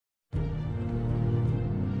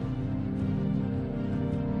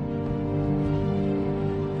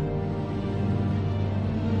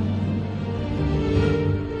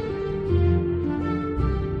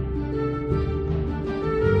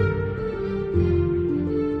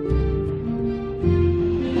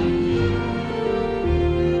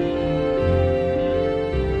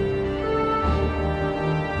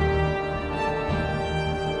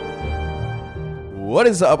What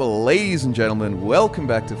is up, ladies and gentlemen? Welcome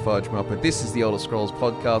back to Fudge Muppet. This is the Elder Scrolls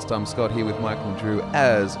podcast. I'm Scott here with Michael and Drew,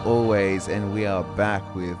 as always, and we are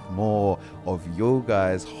back with more of your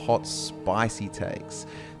guys' hot, spicy takes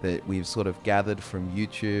that we've sort of gathered from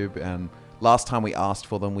YouTube. And last time we asked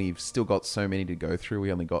for them, we've still got so many to go through.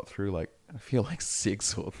 We only got through I feel like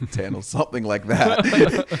 6 or 10 or something like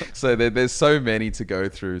that. So there's so many to go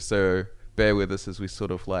through. So bear with us as we sort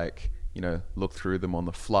of look through them on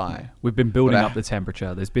the fly. We've been building up the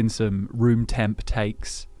temperature. There's been some room temp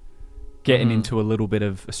takes, getting into a little bit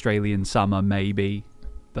of Australian summer maybe,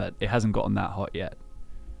 but it hasn't gotten that hot yet.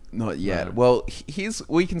 Not yet. No. Well,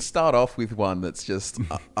 we can start off with one that's just,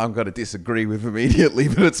 I'm going to disagree with immediately,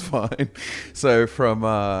 but it's fine. So from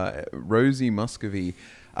Rosie Muscovy,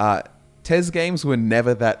 TES games were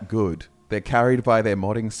never that good. They're carried by their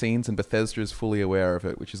modding scenes, and Bethesda is fully aware of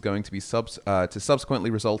it, which is going to be to subsequently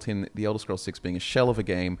result in The Elder Scrolls 6 being a shell of a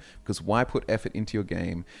game, because why put effort into your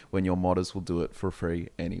game when your modders will do it for free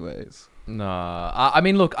anyways? Nah. I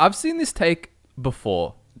mean, look, I've seen this take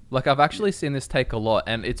before. I've actually seen this take a lot,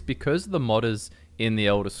 and it's because the modders in the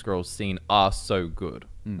Elder Scrolls scene are so good,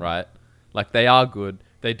 right? They are good.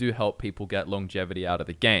 They do help people get longevity out of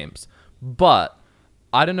the games. But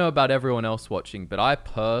I don't know about everyone else watching, but I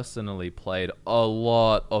personally played a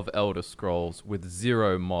lot of Elder Scrolls with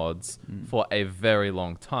 0 mods for a very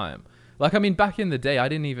long time. Back in the day, I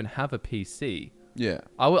didn't even have a PC. Yeah.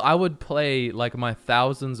 I would play my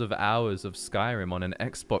thousands of hours of Skyrim on an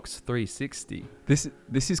Xbox 360.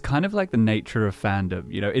 This is kind of like the nature of fandom.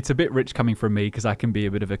 It's a bit rich coming from me because I can be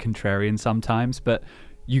a bit of a contrarian sometimes, but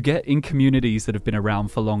you get in communities that have been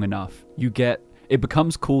around for long enough, it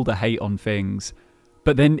becomes cool to hate on things.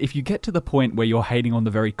 But then if you get to the point where you're hating on the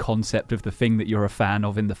very concept of the thing that you're a fan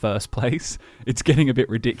of in the first place, it's getting a bit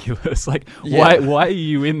ridiculous. Why are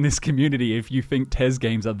you in this community if you think TES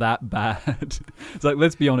games are that bad? It's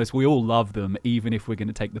let's be honest, we all love them, even if we're going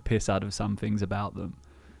to take the piss out of some things about them.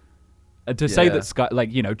 And to say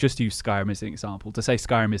that, just use Skyrim as an example, to say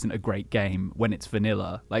Skyrim isn't a great game when it's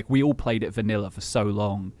vanilla, we all played it vanilla for so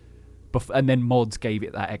long, and then mods gave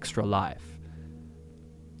it that extra life.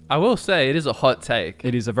 I will say it is a hot take.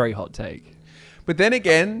 It is a very hot take. But then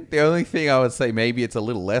again, the only thing I would say maybe it's a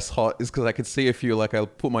little less hot is because I could see a few, I'll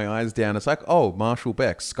put my eyes down. It's Marshall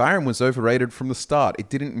Beck. Skyrim was overrated from the start. It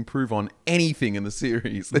didn't improve on anything in the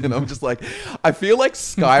series. And I'm just I feel like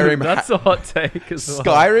Skyrim... That's a hot take as well.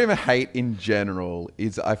 Skyrim hate in general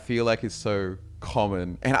I feel like is so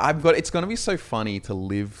common, and it's going to be so funny to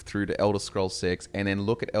live through to Elder Scrolls 6 and then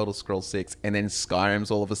look at Elder Scrolls 6 and then Skyrim's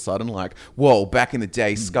all of a sudden whoa, back in the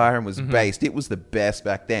day Skyrim was based, it was the best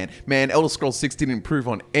back then, man. Elder Scrolls 6 didn't improve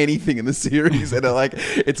on anything in the series. And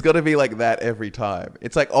it's got to be like that every time.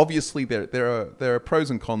 It's obviously there are pros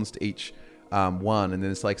and cons to each one, and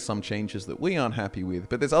there's some changes that we aren't happy with,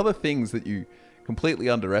 but there's other things that you completely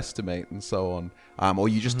underestimate and so on, or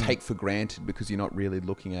you just take for granted because you're not really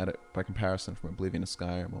looking at it by comparison from Oblivion to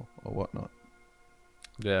Skyrim or whatnot.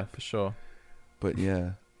 Yeah, for sure. But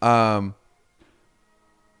yeah,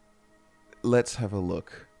 let's have a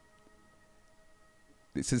look.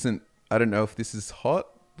 I don't know if this is hot,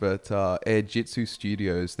 but Air Jitsu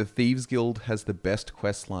Studios, the Thieves Guild has the best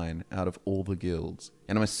quest line out of all the guilds,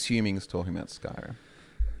 and I'm assuming it's talking about Skyrim.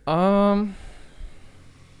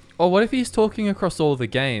 Or what if he's talking across all the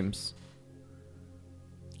games?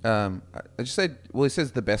 I just said, it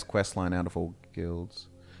says the best quest line out of all guilds,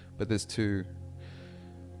 but there's 2.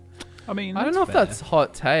 I mean, I don't know if that's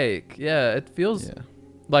hot take. Yeah, it feels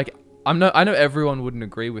I know everyone wouldn't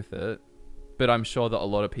agree with it, but I'm sure that a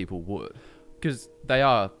lot of people would, because they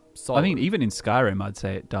are solid. I mean, even in Skyrim, I'd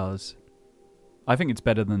say it does. I think it's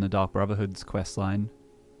better than the Dark Brotherhood's quest line,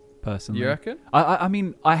 personally. You reckon? I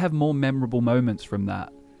mean, I have more memorable moments from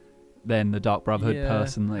that than the Dark Brotherhood,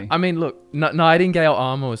 personally. I mean, look, Nightingale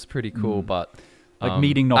armor was pretty cool, but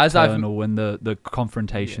meeting Nocturnal and the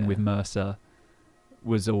confrontation with Mercer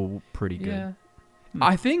was all pretty good. Yeah.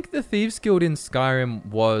 I think the Thieves Guild in Skyrim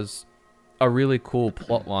was a really cool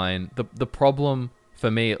plot line. The problem, for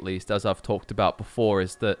me at least, as I've talked about before,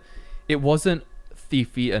 is that it wasn't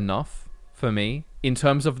thiefy enough for me in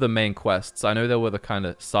terms of the main quests. I know there were the kind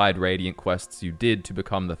of side Radiant quests you did to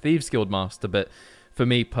become the Thieves Guild Master, but for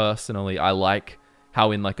me personally, I like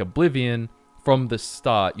how in Oblivion, from the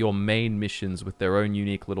start, your main missions with their own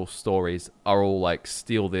unique little stories are all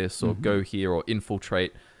steal this or go here or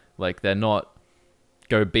infiltrate. They're not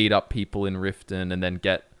go beat up people in Riften and then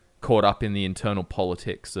get caught up in the internal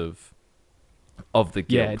politics of the guild.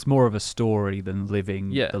 Yeah, it's more of a story than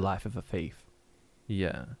living the life of a thief.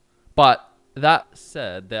 Yeah. But that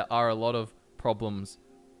said, there are a lot of problems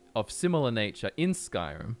of similar nature in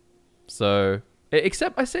Skyrim. So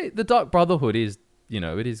Except I say the Dark Brotherhood is,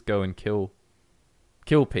 it is go and kill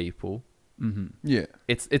people. Yeah.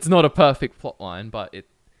 It's not a perfect plotline, but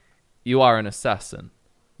you are an assassin,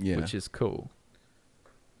 Yeah. which is cool.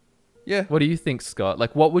 Yeah. What do you think, Scott?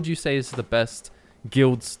 Like, what would you say is the best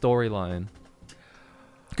guild storyline?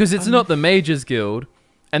 Because it's not the Mages Guild,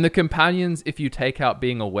 and the companions. If you take out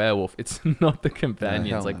being a werewolf, it's not the companions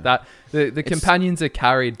hell like no. that. The companions are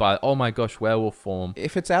carried by, oh my gosh, werewolf form.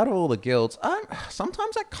 If it's out of all the guilds,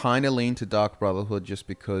 sometimes I kind of lean to Dark Brotherhood just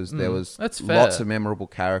because there was that's lots fair. of memorable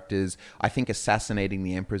characters. I think assassinating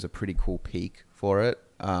the Emperor is a pretty cool peak for it.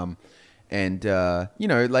 Like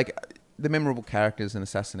the memorable characters and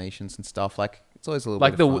assassinations and stuff, like it's always a little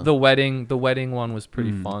Like bit of fun. the wedding one was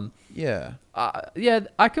pretty fun. Yeah. Yeah,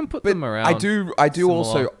 I can put them around. I do similar.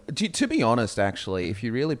 also, to be honest, actually, if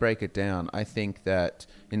you really break it down, I think that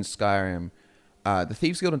in Skyrim, the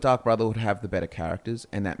Thieves Guild and Dark Brotherhood have the better characters,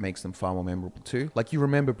 and that makes them far more memorable too. Like, you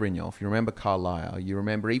remember Brynjolf, you remember Carlisle, you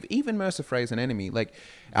remember even Mercer Frey's an enemy, like,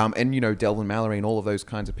 Delvin Mallory and all of those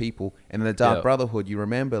kinds of people. And in the Dark Brotherhood, you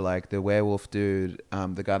remember, like, the werewolf dude,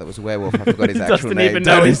 the guy that was a werewolf, I forgot his actual Doesn't name. even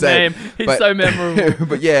know his name. He's so memorable.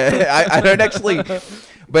 But yeah, I don't actually...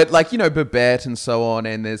 But, like, Babette and so on,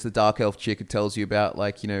 and there's the Dark Elf chick who tells you about,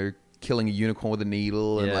 like, killing a unicorn with a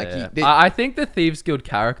needle. And, I think the Thieves Guild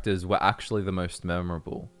characters were actually the most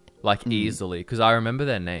memorable. Like, easily. Because I remember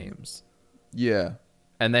their names. Yeah.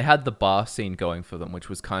 And they had the bar scene going for them, which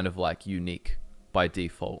was kind of, like, unique by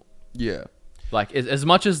default. Yeah. Like, as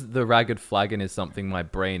much as the Ragged Flagon is something my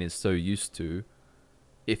brain is so used to,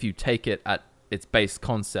 if you take it at its base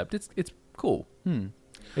concept, it's cool.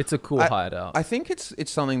 It's a cool hideout. I think it's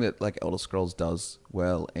something that, like, Elder Scrolls does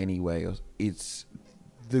well anyway. It's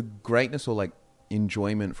the greatness or, like,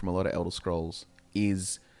 enjoyment from a lot of Elder Scrolls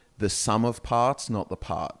is the sum of parts, not the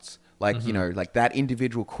parts. Like, like that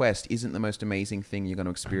individual quest isn't the most amazing thing you're going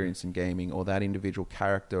to experience in gaming, or that individual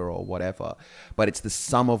character or whatever. But it's the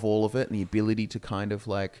sum of all of it, and the ability to kind of,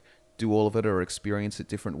 like, do all of it or experience it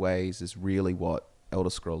different ways is really what Elder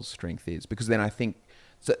Scrolls' strength is. Because then I think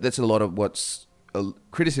that's a lot of what's a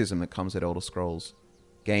criticism that comes at Elder Scrolls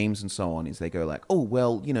games and so on, is they go like, oh,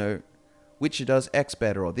 well, Witcher does X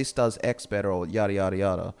better, or this does X better, or yada, yada,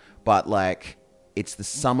 yada. But, like, it's the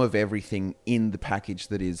sum of everything in the package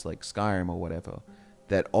that is, like, Skyrim or whatever,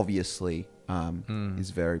 that obviously is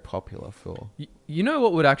very popular for. You know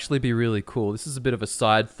what would actually be really cool? This is a bit of a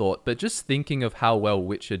side thought, but just thinking of how well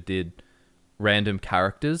Witcher did random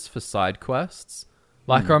characters for side quests.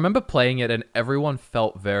 Like, I remember playing it and everyone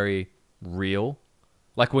felt very real.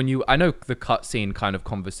 Like, I know the cutscene kind of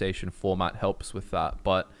conversation format helps with that,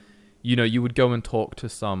 but, you would go and talk to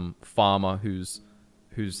some farmer whose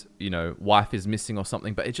wife is missing or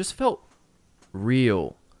something, but it just felt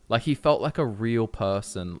real. Like, he felt like a real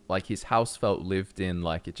person. Like, his house felt lived in.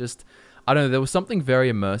 Like, it just, I don't know, there was something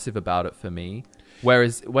very immersive about it for me.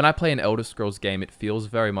 Whereas when I play an Elder Scrolls game, it feels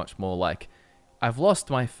very much more like, I've lost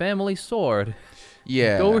my family sword.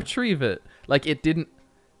 Yeah. Go retrieve it. Like, it didn't...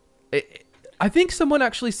 I think someone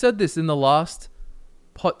actually said this in the last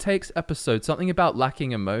Hot Takes episode. Something about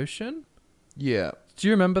lacking emotion. Yeah. Do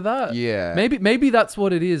you remember that? Yeah. Maybe that's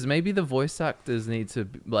what it is. Maybe the voice actors need to,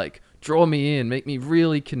 like, draw me in, make me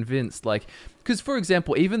really convinced. Like, because, for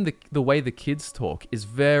example, even the way the kids talk is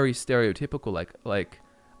very stereotypical. Like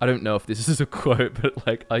I don't know if this is a quote, but,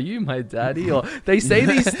 like, are you my daddy? Or they say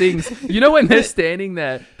these things, when they're standing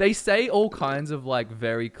there, they say all kinds of, like,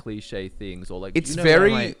 very cliche things, or, like, it's where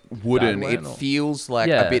very my wooden. dad It went, or- feels like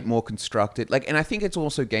a bit more constructed. Like, and I think it's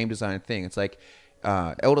also a game design thing. It's like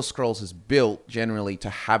Elder Scrolls is built generally to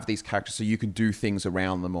have these characters so you can do things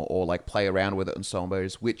around them, or like play around with it and so on.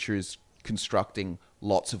 Whereas Witcher is constructing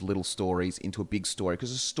lots of little stories into a big story,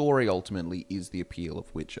 because a story ultimately is the appeal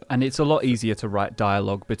of Witcher. And it's a lot easier to write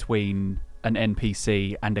dialogue between an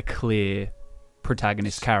NPC and a clear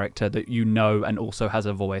protagonist character that and also has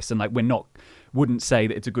a voice. And, like, wouldn't say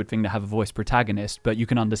that it's a good thing to have a voice protagonist, but you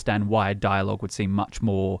can understand why dialogue would seem much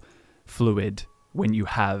more fluid when you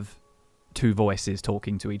have two voices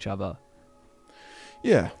talking to each other.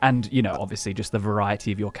 Yeah. And, obviously just the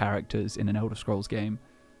variety of your characters in an Elder Scrolls game.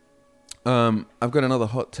 I've got another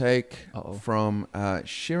hot take Uh-oh. from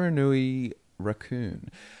Shiranui Raccoon.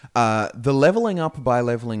 The leveling up by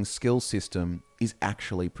leveling skill system is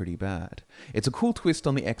actually pretty bad. It's a cool twist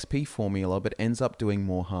on the XP formula, but ends up doing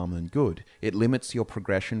more harm than good. It limits your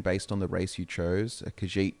progression based on the race you chose, a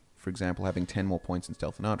Khajiit For example, having 10 more points in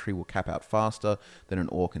stealth and archery will cap out faster than an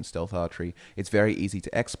orc in stealth archery. It's very easy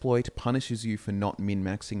to exploit, punishes you for not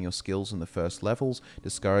min-maxing your skills in the first levels,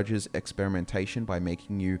 discourages experimentation by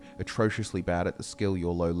making you atrociously bad at the skill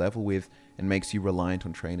you're low level with, and makes you reliant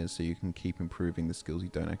on trainers so you can keep improving the skills you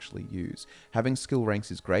don't actually use. Having skill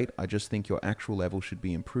ranks is great, I just think your actual level should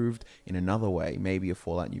be improved in another way. Maybe a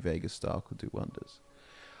Fallout New Vegas style could do wonders.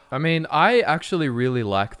 I mean, I actually really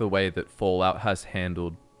like the way that Fallout has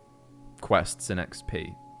handled quests and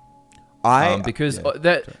XP. Because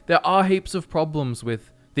there are heaps of problems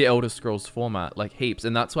with the Elder Scrolls format, like heaps.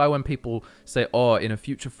 And that's why when people say, oh, in a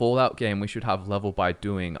future Fallout game, we should have level by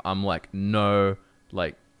doing, I'm like, no,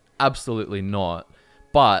 like, absolutely not.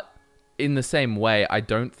 But in the same way, I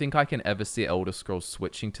don't think I can ever see Elder Scrolls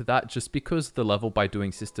switching to that, just because the level by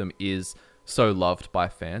doing system is so loved by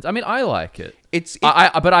fans. I mean, I like it.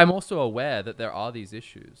 But I'm also aware that there are these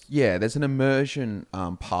issues. Yeah, there's an immersion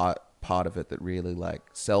part of it that really like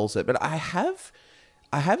sells it. But I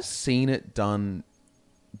have seen it done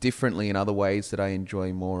differently in other ways that I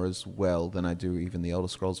enjoy more as well than I do even the Elder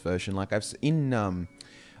Scrolls version. Like in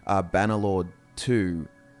Bannerlord 2,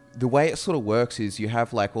 the way it sort of works is you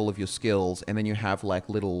have like all of your skills, and then you have like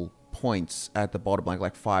little points at the bottom,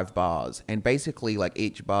 like 5 bars, and basically like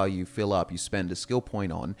each bar you fill up, you spend a skill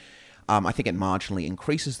point on. I think it marginally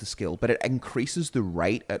increases the skill, but it increases the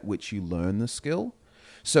rate at which you learn the skill.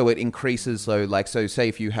 So it increases, so say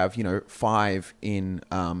if you have 5 in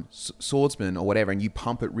swordsman or whatever, and you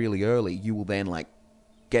pump it really early, you will then like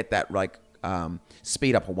get that like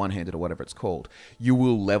speed up or one-handed or whatever it's called. You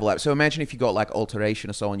will level up. So imagine if you got like alteration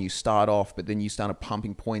or so on, you start off, but then you started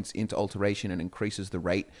pumping points into alteration, and increases the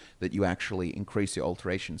rate that you actually increase your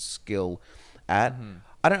alteration skill at. Mm-hmm.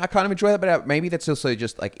 I kind of enjoy that, but maybe that's also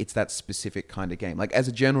just like it's that specific kind of game. Like as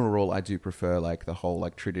a general rule, I do prefer like the whole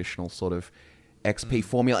like traditional sort of XP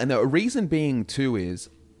formula, and the reason being too is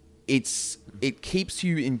it keeps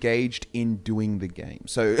you engaged in doing the game.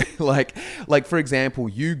 So like for example,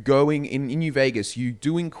 you going in New Vegas, you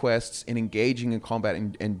doing quests and engaging in combat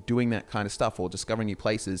and doing that kind of stuff, or discovering new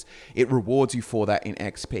places, it rewards you for that in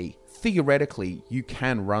XP. Theoretically, you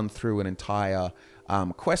can run through an entire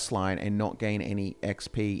quest line and not gain any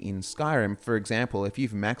XP in Skyrim. For example, if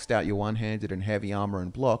you've maxed out your one-handed and heavy armor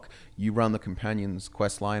and block, you run the Companions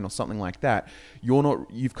quest line or something like that,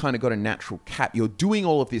 you've kind of got a natural cap. You're doing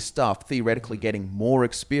all of this stuff, theoretically getting more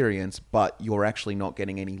experience, but you're actually not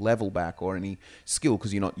getting any level back or any skill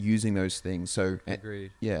because you're not using those things. So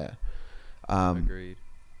agreed. Yeah. Agreed.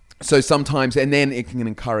 So sometimes, and then it can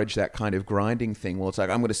encourage that kind of grinding thing. Well, it's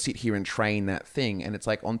like, I'm going to sit here and train that thing. And it's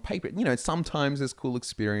like on paper, sometimes there's cool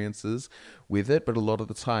experiences with it, but a lot of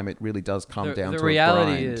the time it really does come down to a grind.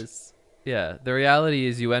 The reality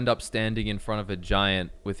is you end up standing in front of a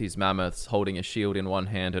giant with his mammoths, holding a shield in one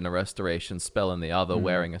hand and a restoration spell in the other,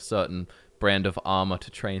 wearing a certain brand of armor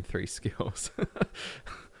to train 3 skills.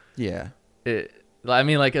 Yeah. I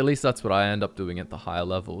mean, like, at least that's what I end up doing at the higher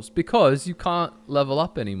levels, because you can't level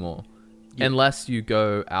up anymore unless you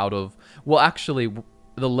go out of... Well, actually,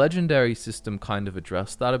 the legendary system kind of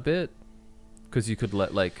addressed that a bit, because you could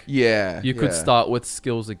could start with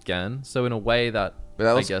skills again. So in a way that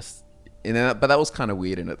I guess... But that was kind of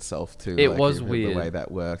weird in itself too. It was weird the way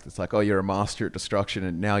that worked. It's like, oh, you're a master at destruction,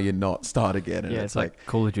 and now you're not. Start again. And it's like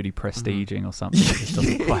Call of Duty prestiging or something. It just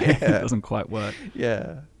doesn't quite work.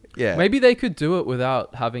 Yeah. Yeah. Maybe they could do it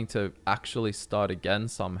without having to actually start again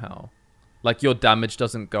somehow. Like your damage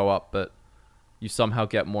doesn't go up, but you somehow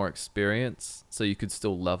get more experience, so you could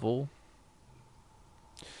still level.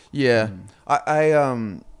 Yeah.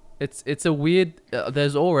 It's a weird...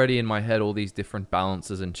 there's already in my head all these different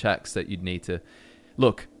balances and checks that you'd need to...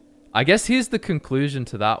 Look, I guess here's the conclusion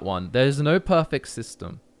to that one. There's no perfect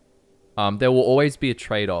system. There will always be a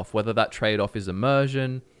trade-off, whether that trade-off is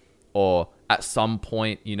immersion, or at some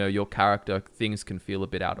point, your character, things can feel a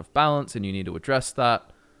bit out of balance and you need to address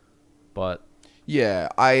that. But yeah,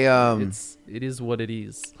 it is what it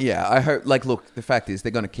is. Yeah, I hope, look, the fact is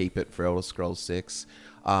they're going to keep it for Elder Scrolls 6.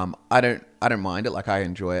 I don't mind it. Like, I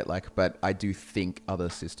enjoy it, but I do think other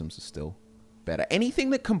systems are still better. Anything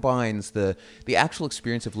that combines the actual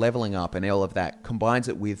experience of leveling up and all of that, combines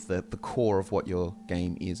it with the core of what your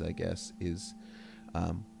game is, I guess, is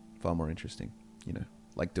far more interesting,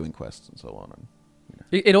 like doing quests and so on. And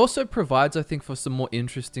it also provides, I think, for some more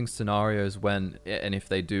interesting scenarios when, and if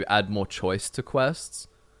they do add more choice to quests.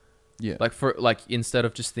 Yeah. Instead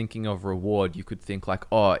of just thinking of reward, you could think like,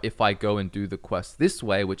 oh, if I go and do the quest this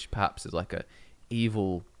way, which perhaps is like a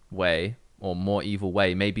evil way or more evil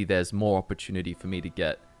way, maybe there's more opportunity for me to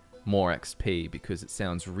get more XP because it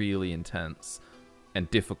sounds really intense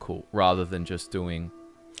and difficult rather than just doing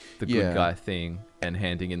the Yeah. good guy thing and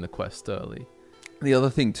handing in the quest early. The other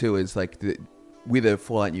thing too is like with a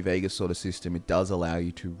Fallout New Vegas sort of system, it does allow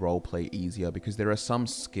you to roleplay easier because there are some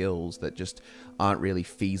skills that just aren't really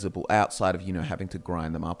feasible outside of, having to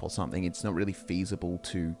grind them up or something. It's not really feasible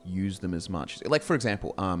to use them as much. Like, for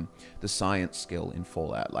example, the science skill in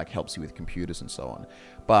Fallout, like, helps you with computers and so on.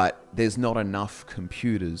 But there's not enough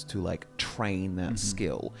computers to, like, train that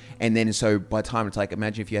skill. And then so by the time it's like,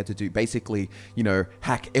 imagine if you had to do basically,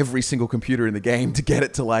 hack every single computer in the game to get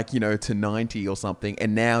it to, like, to 90 or something.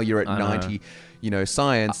 And now you're at 90,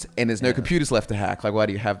 science, and there's no computers left to hack. Like, why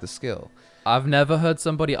do you have the skill? I've never heard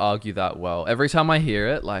somebody argue that well. Every time I hear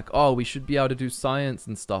it, like, oh, we should be able to do science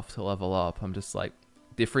and stuff to level up, I'm just like,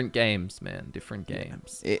 different games, man. Different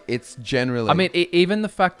games. It's generally... I mean, even the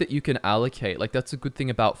fact that you can allocate, like, that's a good thing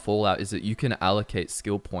about Fallout, is that you can allocate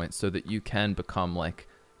skill points so that you can become, like,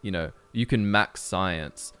 you can max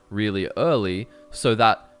science really early so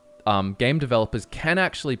that game developers can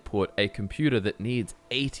actually put a computer that needs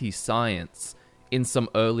 80 science in some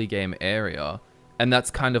early game area. And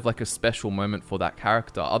that's kind of like a special moment for that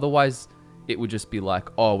character. Otherwise, it would just be like,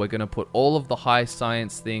 oh, we're going to put all of the high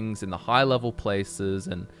science things in the high level places,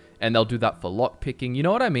 and they'll do that for lock picking. You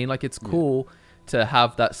know what I mean? Like, it's cool to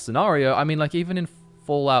have that scenario. I mean, like, even in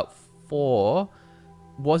Fallout 4,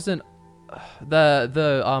 wasn't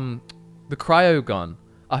the cryo gun,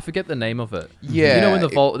 I forget the name of it. Yeah. In the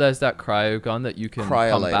vault, there's that cryo gun that you can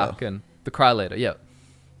come back and... The cryolator, yeah.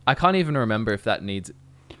 I can't even remember if that needs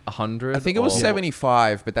 100. I think it was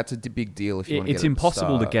 75, but that's a big deal if you want to get it. It's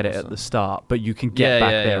impossible to get it at the start, but you can get back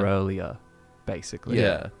there earlier, basically.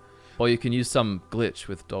 Yeah. Or you can use some glitch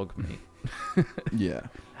with dog meat. Yeah.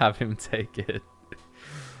 Have him take it.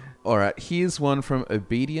 All right, here's one from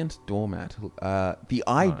Obedient Doormat. The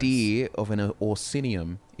idea of an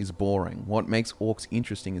Orsinium is boring. What makes orcs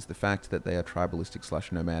interesting is the fact that they are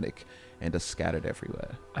tribalistic/nomadic and are scattered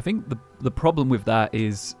everywhere. I think the problem with that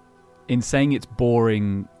is, in saying it's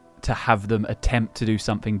boring to have them attempt to do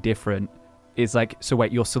something different, is like, so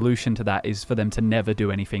wait, your solution to that is for them to never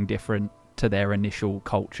do anything different to their initial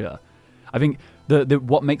culture. I think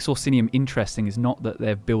what makes Orsinium interesting is not that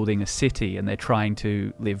they're building a city and they're trying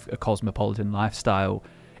to live a cosmopolitan lifestyle.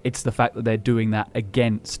 It's the fact that they're doing that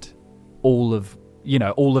against all of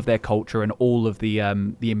their culture and all of the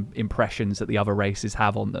impressions that the other races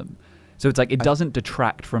have on them. So it's like, it doesn't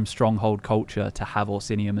detract from Stronghold culture to have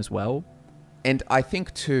Orsinium as well. And I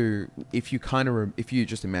think too, if you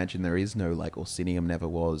just imagine there is no, like, Orsinium never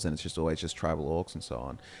was, and it's just always just tribal orcs and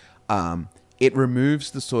so on, it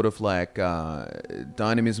removes the sort of like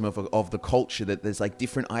dynamism of the culture, that there's like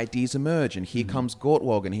different ideas emerge, and here comes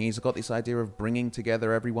Gortwog, and he's got this idea of bringing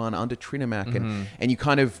together everyone under Trinimac, and you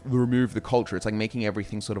kind of remove the culture. It's like making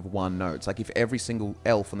everything sort of one note. It's like if every single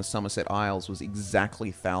elf on the Somerset Isles was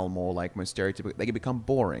exactly Thalmor, like most stereotypical, they could become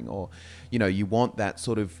boring, or you want that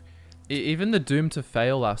sort of... Even the doom to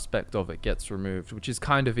fail aspect of it gets removed, which is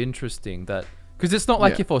kind of interesting, that because it's not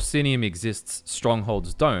like if Orsinium exists,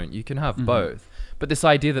 Strongholds don't. You can have both. But this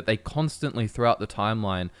idea that they constantly throughout the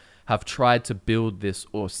timeline have tried to build this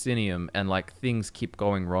Orsinium, and like things keep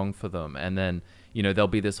going wrong for them. And then, there'll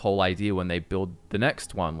be this whole idea when they build the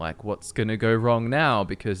next one, like, what's going to go wrong now?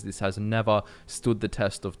 Because this has never stood the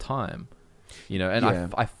test of time.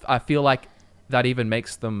 I feel like that even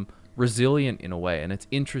makes them resilient in a way, and it's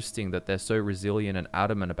interesting that they're so resilient and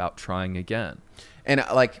adamant about trying again. And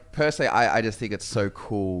like, personally, I just think it's so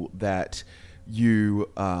cool that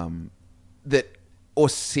that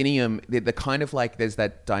Orsinium, the kind of like, there's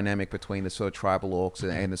that dynamic between the sort of tribal orcs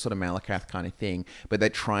and the sort of Malakath kind of thing, but they're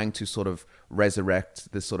trying to sort of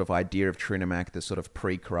resurrect the sort of idea of Trinimac, the sort of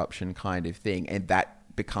pre-corruption kind of thing, and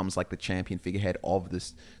that becomes like the champion figurehead of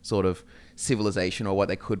this sort of civilization, or what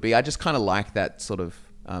they could be. I just kind of like that sort of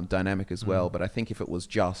dynamic as well, but I think if it was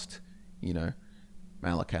just,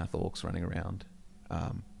 Malakath orcs running around,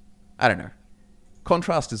 I don't know.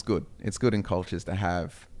 Contrast is good. It's good in cultures to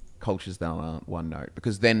have cultures that aren't one note,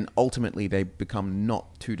 because then ultimately they become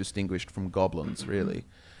not too distinguished from goblins, really,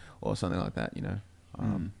 or something like that,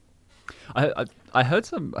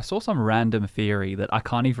 I saw some random theory that I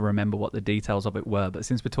can't even remember what the details of it were, but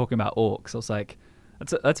since we're talking about orcs, I was like,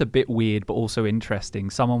 that's a bit weird but also interesting.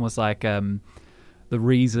 Someone was like, the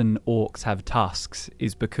reason orcs have tusks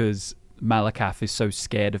is because Malakath is so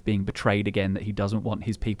scared of being betrayed again that he doesn't want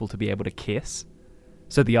his people to be able to kiss.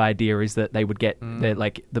 So the idea is that they would get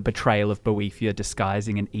the betrayal of Boethia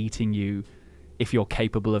disguising and eating you if you're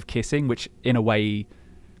capable of kissing, which in a way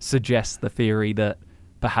suggests the theory that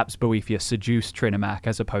perhaps Boethia seduced Trinimac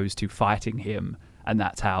as opposed to fighting him, and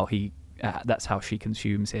that's how she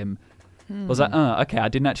consumes him. I was like, okay, I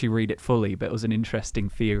didn't actually read it fully, but it was an interesting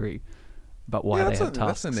theory about why they have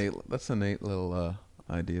tusks. That's a neat little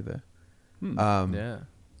idea there. Yeah.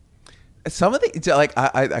 Some of the like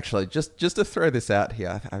I actually just to throw this out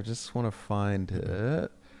here, I just want to find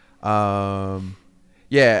it.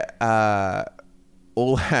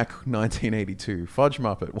 All Hack 1982 Fudge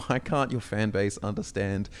Muppet. Why can't your fan base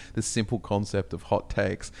understand the simple concept of hot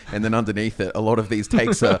takes? And then underneath it, a lot of these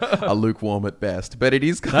takes are lukewarm at best. But it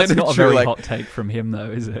is kind That's of not true. a very like, hot take from him, though,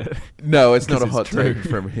 is it? no, it's not a Because hot it's true. take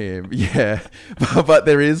from him. Yeah, but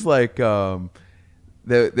there is like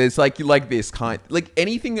there's like this kind, like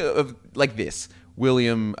anything of like this.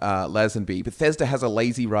 William Lazenby. Bethesda has a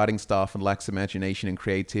lazy writing staff and lacks imagination and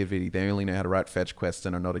creativity. They only know how to write fetch quests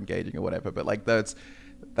and are not engaging or whatever. But like that's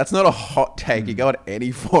not a hot take. You go on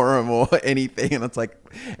any forum or anything, and it's like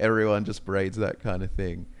everyone just parades that kind of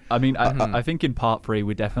thing. I mean, I think in part 3,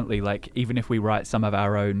 we definitely, like, even if we write some of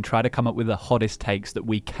our own, try to come up with the hottest takes that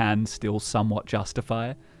we can still somewhat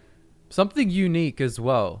justify. Something unique as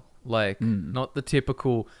well. Like, not the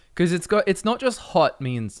typical... Because it's not just hot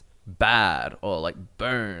means bad or, like,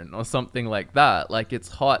 burn or something like that. Like, it's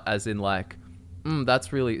hot as in, like,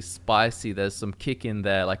 that's really spicy. There's some kick in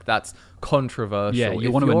there. Like, that's controversial. Yeah,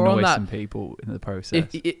 you want to annoy some people in the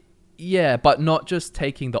process. Yeah, but not just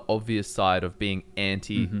taking the obvious side of being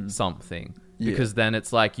anti something. Because then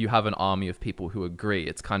it's like you have an army of people who agree.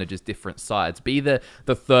 It's kind of just different sides. Be the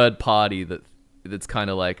third party that's kind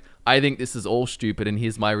of like, I think this is all stupid and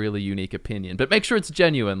here's my really unique opinion. But make sure it's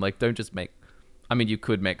genuine. Like, don't just make... I mean, you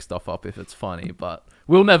could make stuff up if it's funny, but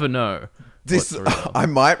we'll never know. I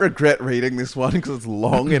might regret reading this one because it's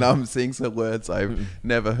long and I'm seeing some words I've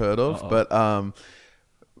never heard of.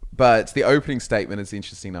 But the opening statement is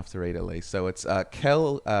interesting enough to read at least. So it's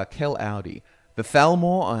Kel Audi. The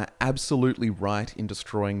Thalmor are absolutely right in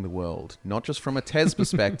destroying the world, not just from a TES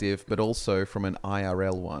perspective, but also from an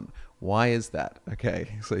IRL one. Why is that?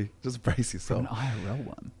 Okay, so just brace yourself. An IRL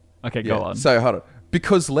one. Okay, go on. So hold on.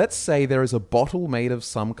 Because let's say there is a bottle made of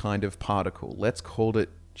some kind of particle. Let's call it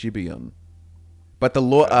Gibeon. But the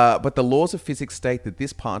laws of physics state that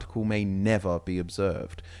this particle may never be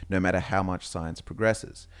observed, no matter how much science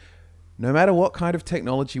progresses. No matter what kind of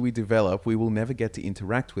technology we develop, we will never get to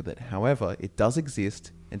interact with it. However, it does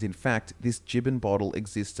exist, and in fact, this Gibbon bottle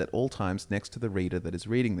exists at all times next to the reader that is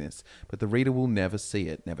reading this. But the reader will never see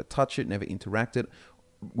it, never touch it, never interact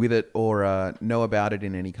with it, or know about it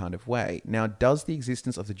in any kind of way. Now, does the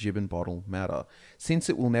existence of the Gibbon bottle matter? Since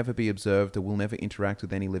it will never be observed or will never interact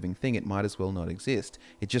with any living thing, it might as well not exist.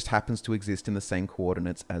 It just happens to exist in the same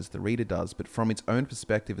coordinates as the reader does, but from its own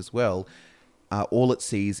perspective as well, all it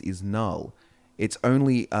sees is null. It's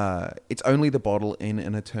only the bottle in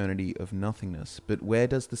an eternity of nothingness. But where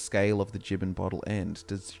does the scale of the Gibbon bottle end?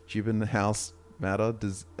 Does Gibbon house matter?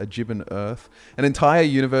 Does a Gibbon earth? An entire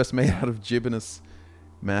universe made out of gibbonous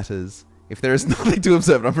matters. If there is nothing to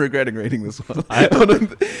observe, I'm regretting reading this one.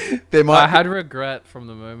 I had regret from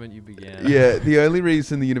the moment you began. Yeah, the only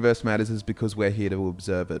reason the universe matters is because we're here to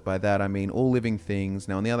observe it. By that I mean all living things.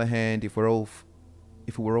 Now, on the other hand, if we're all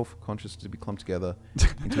conscious to be clumped together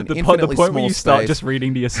into an the infinitely point small where you start space- just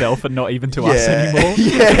reading to yourself and not even to us anymore.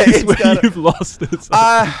 Yeah, is where you've lost us.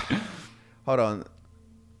 Hold on.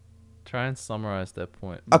 Try and summarize that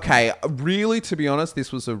point. Okay, really, to be honest,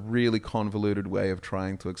 this was a really convoluted way of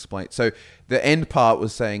trying to explain. So the end part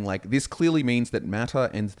was saying, like, this clearly means that matter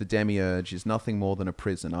and the demiurge is nothing more than a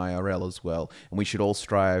prison, IRL as well, and we should all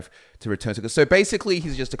strive to return to... So basically,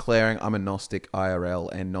 he's just declaring, I'm a Gnostic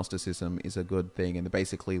IRL, and Gnosticism is a good thing, and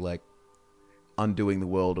basically, like, undoing the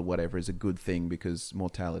world or whatever is a good thing because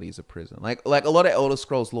mortality is a prison. Like a lot of Elder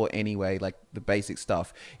Scrolls lore anyway, like, the basic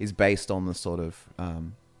stuff is based on the sort of...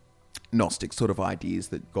 Gnostic sort of ideas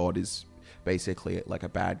that God is basically like a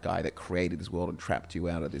bad guy that created this world and trapped you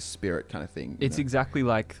out of this spirit kind of thing. It's exactly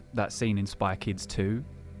like that scene in Spy Kids 2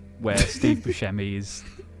 where Steve Buscemi is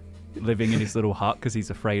living in his little hut because he's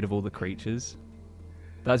afraid of all the creatures.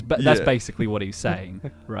 That's basically what he's saying,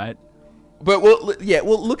 right? But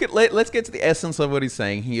let's get to the essence of what he's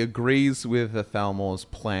saying. He agrees with the Thalmor's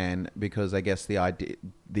plan because I guess the idea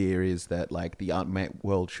there is that like the unmade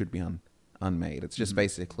world should be unmade. It's just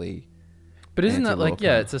basically... But isn't that like,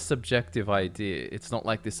 yeah, it's a subjective idea. It's not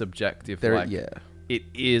like this objective, it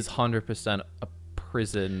is 100% a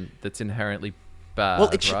prison that's inherently bad, well,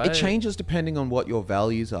 it right? changes depending on what your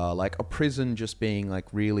values are. Like a prison just being like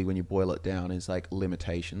really, when you boil it down, is like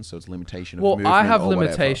limitations. So it's limitation of movement. Well, I have or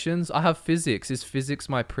limitations. Whatever. I have physics. Is physics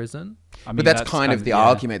my prison? I mean, but that's kind of the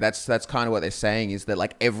argument. That's kind of what they're saying is that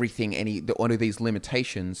like everything, one of these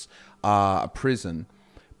limitations are a prison.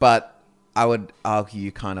 But I would argue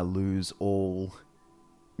you kind of lose all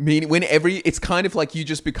mean, it's kind of like you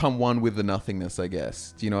just become one with the nothingness, I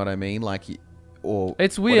guess. Do you know what I mean? Like, or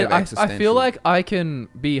it's weird. whatever I existential- feel like I can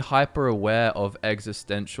be hyper aware of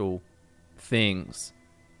existential things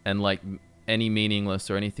and like any meaningless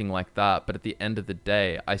or anything like that, but at the end of the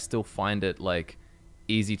day, I still find it like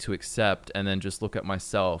easy to accept and then just look at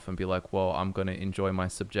myself and be like, well, I'm gonna enjoy my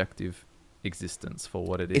subjective existence for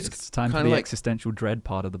what it is. It's time for kinda the like- existential dread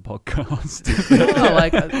part of the podcast. No,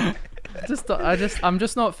 like I'm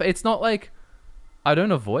just not. It's not like I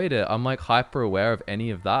don't avoid it. I'm like hyper aware of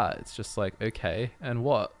any of that. It's just like, okay, and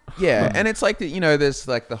what? Yeah, and it's like there's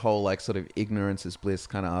like the whole like sort of ignorance is bliss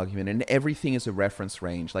kind of argument, and everything is a reference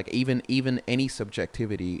range. Like even any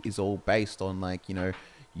subjectivity is all based on like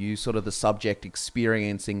you sort of the subject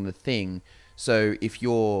experiencing the thing. So if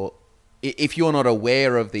you're not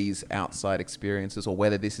aware of these outside experiences or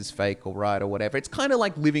whether this is fake or right or whatever, it's kind of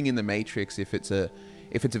like living in the Matrix. If it's a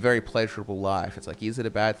very pleasurable life, it's like, is it a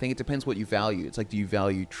bad thing? It depends what you value. It's like, do you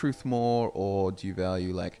value truth more or do you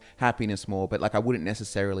value like happiness more? But like, I wouldn't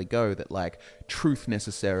necessarily go that like truth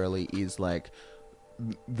necessarily is like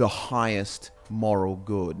the highest moral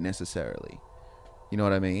good necessarily. You know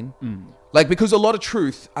what I mean? Like, because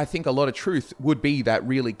I think a lot of truth would be that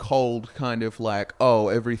really cold kind of like, oh,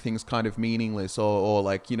 everything's kind of meaningless or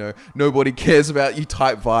like, nobody cares about you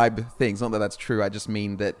type vibe things. Not that that's true. I just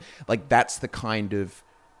mean that like, that's the kind of,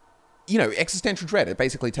 existential dread. It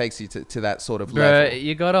basically takes you to that sort of level. Bro,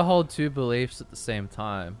 you gotta hold two beliefs at the same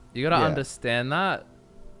time. You gotta understand that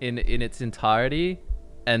in its entirety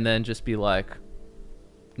and then just be like,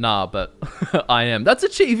 nah, but I am. That's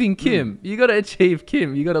achieving Kim. You got to achieve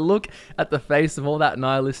Kim. You got to look at the face of all that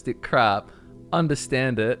nihilistic crap,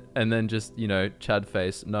 understand it, and then just, Chad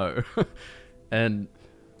face, no. And,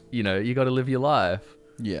 you got to live your life.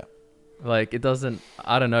 Yeah. Like, it doesn't,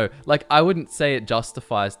 I don't know. Like, I wouldn't say it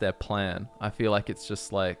justifies their plan. I feel like it's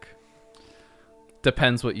just like,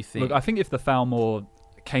 depends what you think. Look, I think if the Thalmor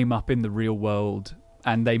came up in the real world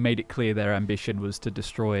and they made it clear their ambition was to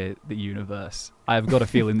destroy the universe, I've got a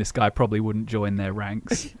feeling this guy probably wouldn't join their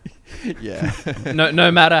ranks. Yeah.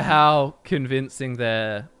 no matter how convincing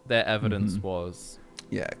their evidence was.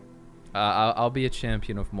 Yeah. I'll be a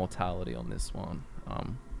champion of mortality on this one.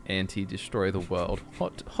 Anti-destroy the world.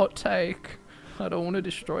 Hot take. I don't want to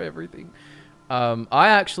destroy everything. I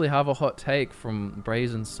actually have a hot take from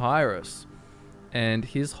Brazen Cyrus, and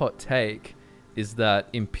his hot take is that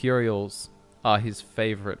Imperials are his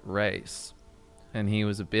favorite race, and he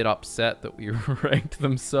was a bit upset that we ranked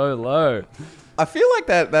them so low. I feel like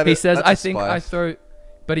that he is, says, that's I a think spice. I throw,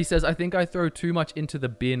 but he says, I think I throw too much into the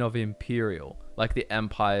bin of Imperial, like the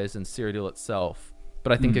Empires and Cyrodiil itself.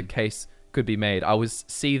 But I think a case could be made. I was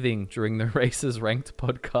seething during the Races Ranked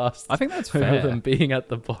podcast. I think that's over fair. them being at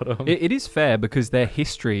the bottom. It is fair because their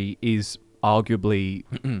history is arguably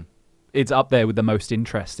it's up there with the most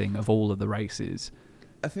interesting of all of the races.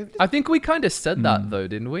 I think we kind of said that though,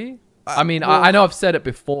 didn't we? I mean, well- I know I've said it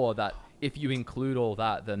before that if you include all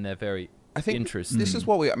that, then they're very I think interesting. this is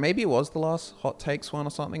what maybe it was the last hot takes one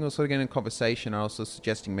or something. We were sort of getting in conversation. I was sort of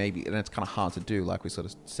suggesting maybe, and it's kind of hard to do, like we sort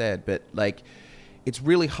of said, but like, it's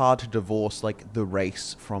really hard to divorce like the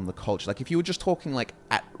race from the culture. Like if you were just talking like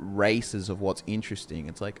at races of what's interesting,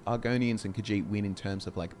 it's like Argonians and Khajiit win in terms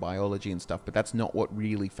of like biology and stuff, but that's not what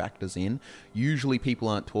really factors in. Usually people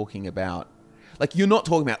aren't talking about, like you're not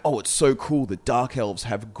talking about, oh, it's so cool that dark elves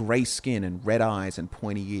have grey skin and red eyes and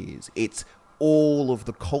pointy ears. It's all of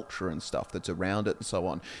the culture and stuff that's around it and so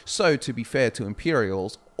on. So to be fair to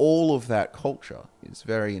Imperials, all of that culture is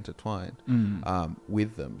very intertwined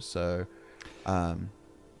with them. So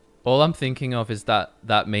all I'm thinking of is that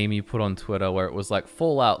meme you put on Twitter where it was like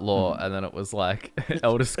Fallout lore and then it was like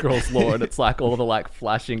Elder Scrolls lore and it's like all the like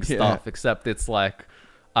flashing stuff except it's like,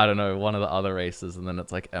 I don't know, one of the other races and then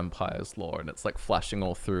it's like Empire's lore and it's like flashing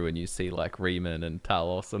all through and you see like Riemann and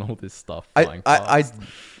Talos and all this stuff flying past.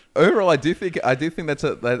 Overall, I do think that's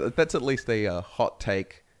at least a hot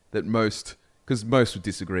take that because most would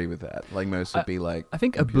disagree with that. Like most would be like, I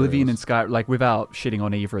think Oblivion and Skyrim, like without shitting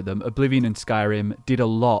on either of them, Oblivion and Skyrim did a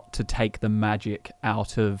lot to take the magic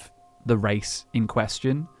out of the race in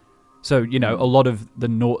question. So a lot of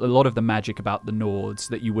the magic about the Nords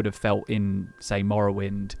that you would have felt in, say,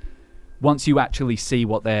 Morrowind, once you actually see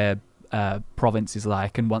what their province is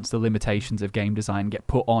like, and once the limitations of game design get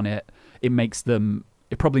put on it,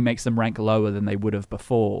 it probably makes them rank lower than they would have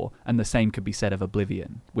before. And the same could be said of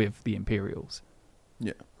Oblivion with the Imperials.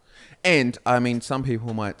 yeah. And I mean, some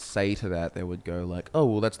people might say to that, they would go like, "Oh,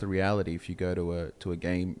 well, that's the reality. If you go to a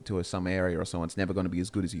game, some area or so, it's never going to be as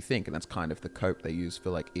good as you think." And that's kind of the cope they use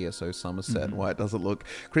for like ESO Somerset and why it doesn't look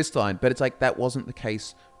crystalline. But it's like that wasn't the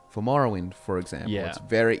case for Morrowind, for example. Yeah. It's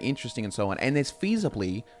very interesting and so on. And there's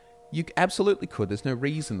feasibly, you absolutely could. There's no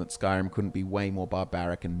reason that Skyrim couldn't be way more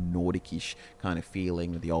barbaric and Nordic-ish kind of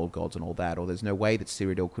feeling with the old gods and all that. Or there's no way that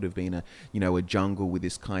Cyrodiil could have been a jungle with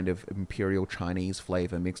this kind of imperial Chinese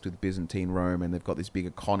flavor mixed with Byzantine Rome, and they've got this big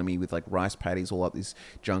economy with like rice paddies all up this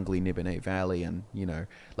jungly Nibonate Valley, and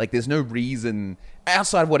like there's no reason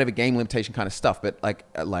outside of whatever game limitation kind of stuff, but like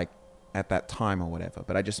at that time or whatever.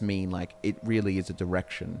 But I just mean like it really is a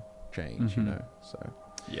direction change, So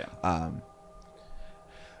Yeah.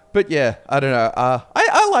 But yeah, I don't know.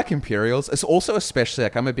 I like Imperials. It's also especially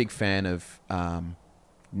like I'm a big fan of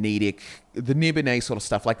Nedic, the Nibonate sort of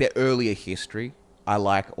stuff, like their earlier history. I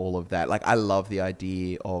like all of that. Like I love the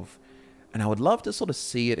idea of, and I would love to sort of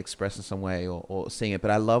see it expressed in some way or seeing it,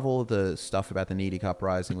 but I love all the stuff about the Nedic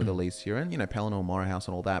uprising with Elysia and, Pelennor Morrowhouse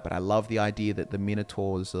and all that, but I love the idea that the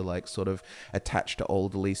Minotaurs are like sort of attached to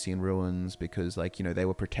old Elysian ruins because like, they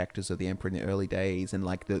were protectors of the Emperor in the early days, and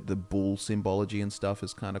like the bull symbology and stuff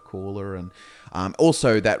is kind of cooler, and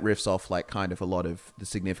also that riffs off like kind of a lot of the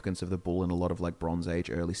significance of the bull in a lot of like Bronze Age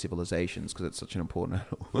early civilizations because it's such an important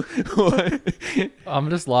I'm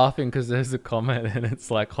just laughing because there's a comment and it's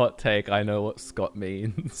like, hot take, I know what Scott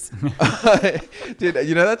means. Dude,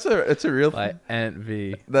 that's a real Like Ant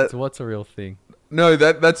V. That- So what's a real thing? No,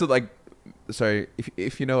 that's like, sorry,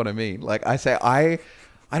 if you know what I mean. Like I say, I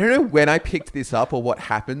don't know when I picked this up or what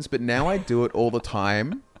happens, but now I do it all the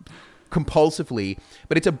time, compulsively.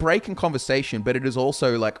 But it's a break in conversation, but it is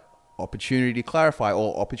also like opportunity to clarify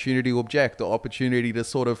or opportunity to object or opportunity to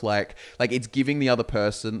sort of like it's giving the other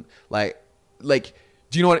person like,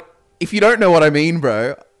 do you know what? If you don't know what I mean,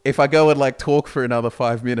 bro, if I go and like talk for another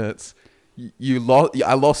 5 minutes,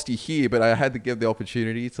 I lost you here, but I had to give the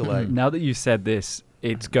opportunity to like. Now that you said this,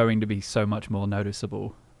 it's going to be so much more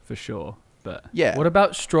noticeable for sure. But Yeah. What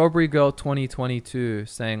about Strawberry Girl 2022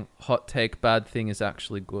 saying hot take, bad thing is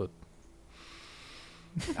actually good?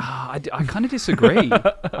 I kind of disagree.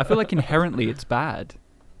 I feel like inherently it's bad.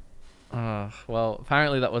 Well,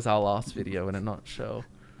 apparently that was our last video in a nutshell.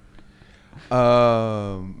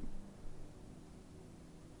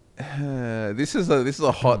 This is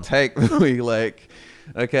a hot take. We like,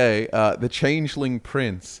 okay, the Changeling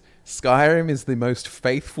Prince. Skyrim is the most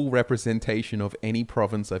faithful representation of any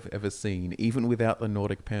province I've ever seen. Even without the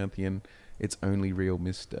Nordic pantheon, its only real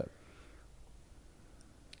misstep.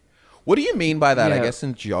 What do you mean by that? I Yeah. guess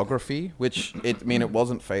in geography, it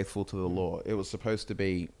wasn't faithful to the lore. It was supposed to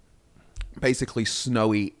be basically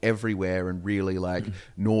snowy everywhere and really like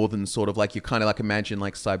northern sort of like you kind of like imagine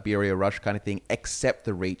like Siberia, Russia kind of thing, except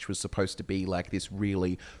the Reach was supposed to be like this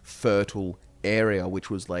really fertile area, which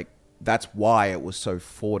was like, that's why it was so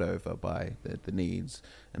fought over by the Needs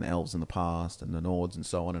and the Elves in the past and the Nords and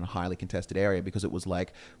so on, in a highly contested area, because it was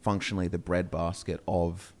like functionally the breadbasket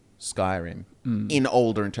of Skyrim in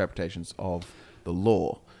older interpretations of the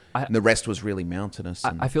lore. And the rest was really mountainous.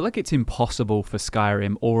 I feel like it's impossible for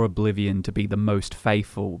Skyrim or Oblivion to be the most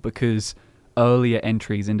faithful because earlier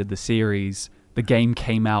entries into the series, the game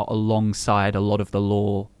came out alongside a lot of the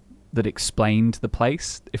lore that explained the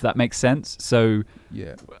place, if that makes sense. So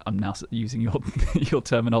yeah, I'm now using your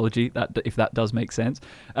terminology, that if that does make sense.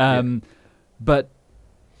 But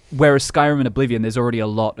whereas Skyrim and Oblivion, there's already a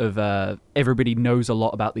lot of everybody knows a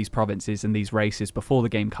lot about these provinces and these races before the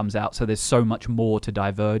game comes out, so there's so much more to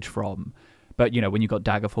diverge from. But when you've got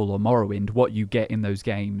Daggerfall or Morrowind, what you get in those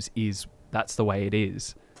games is that's the way it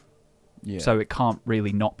is. Yeah. So it can't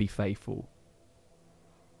really not be faithful.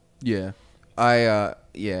 Yeah. I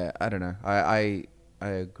don't know. I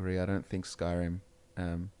agree. I don't think Skyrim.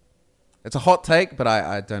 It's a hot take, but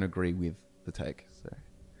I don't agree with the take. So,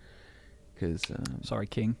 because Sorry,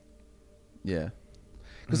 King. yeah,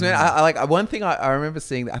 because man, I like one thing I remember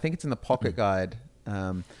seeing. I think it's in the Pocket Guide.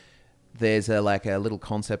 There's a little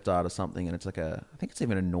concept art or something, and it's like I think it's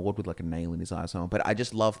even a Nord with like a nail in his eye or something. But I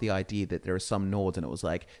just love the idea that there are some Nords, and it was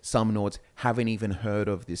like some Nords haven't even heard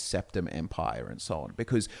of this Septim Empire and so on,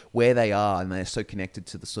 because where they are and they're so connected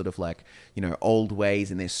to the sort of like old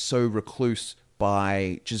ways, and they're so recluse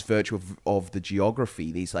by just virtue of the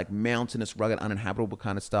geography, these like mountainous, rugged, uninhabitable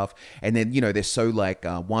kind of stuff. And then, they're so like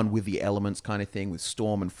one with the elements kind of thing, with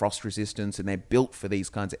storm and frost resistance, and they're built for these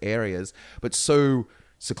kinds of areas, but so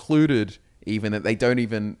secluded even that they don't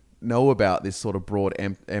even know about this sort of broad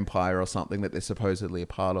empire or something that they're supposedly a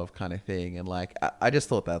part of kind of thing. And like, I just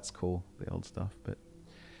thought that's cool, the old stuff. But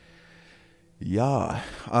yeah.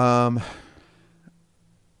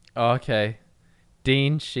 Okay.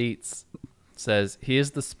 Dean Sheets says,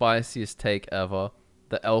 here's the spiciest take ever.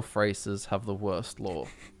 The elf races have the worst lore.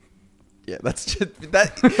 Yeah, that's just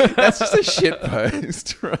a shit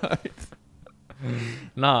post, right?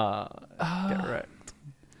 Nah, Ah. get right.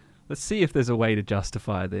 Let's see if there's a way to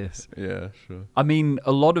justify this. Yeah, sure. I mean,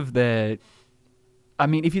 a lot of their... I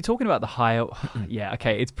mean, if you're talking about the higher... yeah,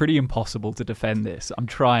 okay, it's pretty impossible to defend this. I'm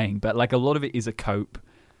trying, but like a lot of it is a cope,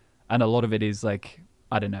 and a lot of it is like,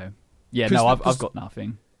 I don't know. Yeah, no, I've got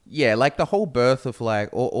nothing. Yeah, like the whole birth of like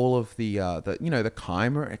all of the the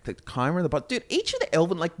Chimera, but dude, each of the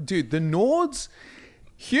Elven, like, dude, the Nords,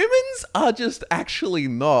 humans are just actually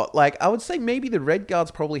not. Like, I would say maybe the Red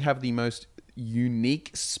Guards probably have the most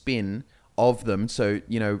unique spin of them. So,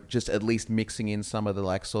 just at least mixing in some of the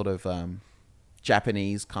like sort of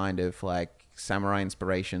Japanese kind of like samurai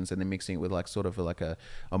inspirations, and then mixing it with like sort of like a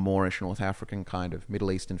Moorish North African kind of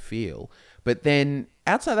Middle Eastern feel. But then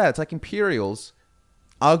outside that, it's like Imperials.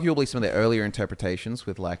 Arguably some of their earlier interpretations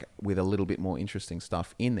with a little bit more interesting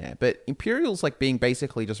stuff in there. But Imperials like being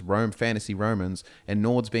basically just fantasy Romans, and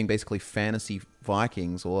Nords being basically fantasy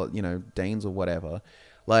Vikings or, Danes or whatever.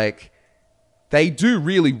 Like, they do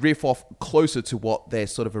really riff off closer to what their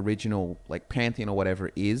sort of original like pantheon or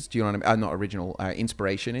whatever is. Do you know what I mean? Not original,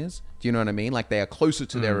 inspiration is. Do you know what I mean? Like, they are closer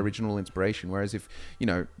to their original inspiration. Whereas if,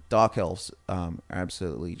 Dark Elves are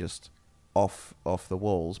absolutely just off the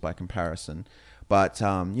walls by comparison. But,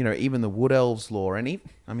 even the Wood Elves lore, and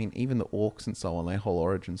even the Orcs and so on, their whole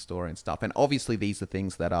origin story and stuff. And obviously these are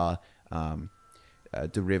things that are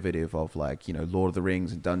derivative of, like, Lord of the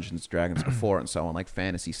Rings and Dungeons & Dragons before and so on, like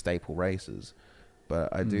fantasy staple races.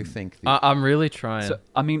 But I do think... I'm really trying. So,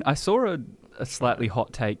 I mean, I saw a slightly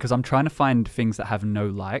hot take, because I'm trying to find things that have no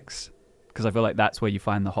likes, because I feel like that's where you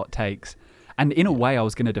find the hot takes. And in a way, I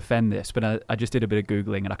was going to defend this, but I just did a bit of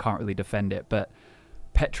Googling, and I can't really defend it. But...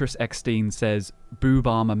 Petrus Eckstein says boob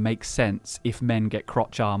armor makes sense if men get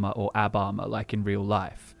crotch armor or ab armor, like in real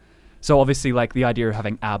life. So obviously, like, the idea of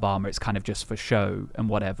having ab armor, it's kind of just for show and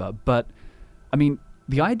whatever. But I mean,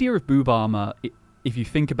 the idea of boob armor, if you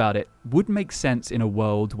think about it, would make sense in a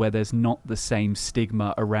world where there's not the same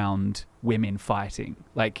stigma around women fighting.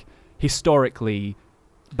 Like, historically,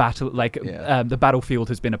 the battlefield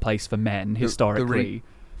has been a place for men historically.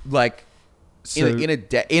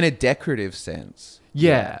 In a decorative sense.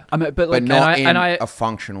 Yeah. I mean, but not in a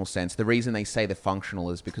functional sense. The reason they say they're functional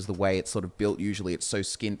is because the way it's sort of built, usually it's so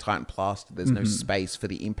skin tight and plastered, there's no space for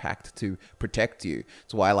the impact to protect you.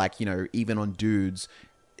 That's why, like, even on dudes,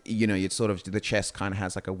 it's sort of, the chest kind of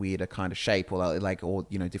has like a weirder kind of shape, or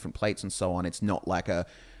different plates and so on. It's not like a,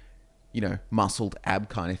 muscled ab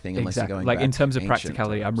kind of thing. Unless exactly. you're going like back in terms of ancient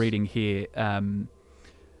practicality, times. I'm reading here,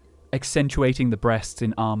 accentuating the breasts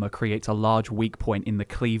in armor creates a large weak point in the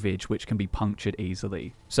cleavage, which can be punctured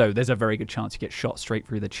easily. So there's a very good chance you get shot straight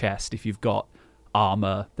through the chest if you've got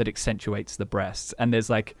armor that accentuates the breasts. And there's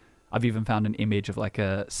like, I've even found an image of like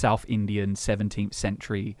a South Indian 17th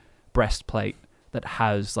century breastplate that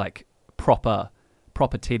has like proper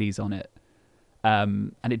titties on it.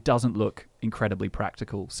 And it doesn't look incredibly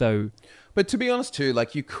practical. So, but to be honest too,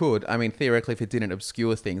 like, you could, I mean, theoretically, if it didn't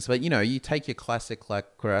obscure things, but you take your classic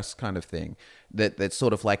like cuirass kind of thing that's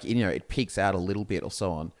sort of like, it peeks out a little bit or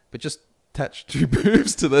so on, but just attach two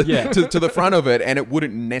boobs to the to the front of it, and it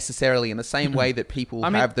wouldn't necessarily, in the same way that people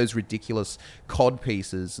have those ridiculous cod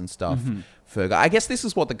pieces and stuff. I guess this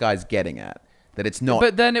is what the guy's getting at, that it's not.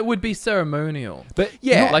 But then it would be ceremonial. but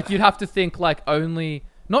Yeah. Like, you'd have to think like only...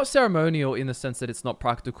 Not ceremonial in the sense that it's not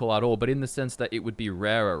practical at all, but in the sense that it would be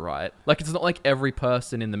rarer, right? Like, it's not like every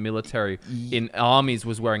person in the military, in armies,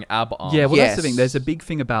 was wearing ab armor. Yeah, well, Yes. that's the thing. There's a big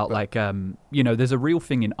thing about, like, there's a real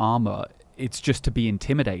thing in armor. It's just to be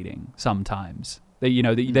intimidating sometimes.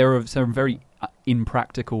 There are some very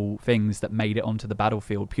impractical things that made it onto the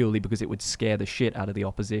battlefield purely because it would scare the shit out of the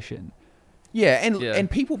opposition. Yeah, and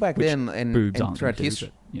people back Which then and boobs aren't throughout gonna do,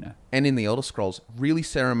 history, but, and in the Elder Scrolls, really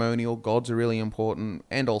ceremonial. Gods are really important,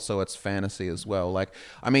 and also it's fantasy as well. Like,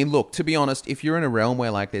 I mean, look, to be honest, if you're in a realm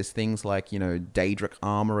where like there's things like Daedric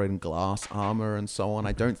armor and glass armor and so on,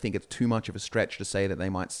 I don't think it's too much of a stretch to say that they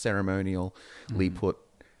might ceremonially put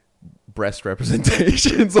breast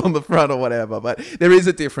representations on the front or whatever. But there is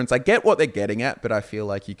a difference. I get what they're getting at, but I feel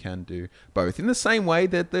like you can do both in the same way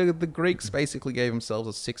that the Greeks basically gave themselves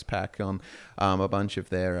a six-pack on a bunch of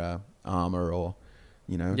their armor, or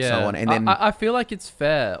so on. And then I feel like it's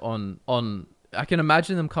fair on I can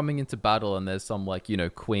imagine them coming into battle and there's some like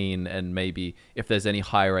queen, and maybe if there's any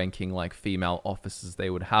high-ranking like female officers,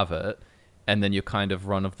 they would have it, and then your kind of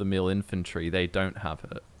run-of-the-mill infantry, they don't have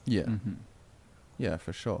it. yeah, yeah,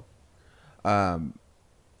 for sure.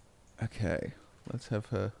 Okay, let's have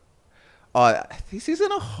her. This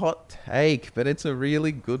isn't a hot take, but it's a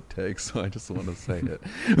really good take, so I just want to say it.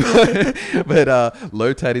 But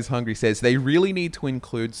Lotad is Hungry says they really need to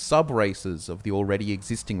include sub-races of the already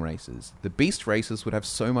existing races. The beast races would have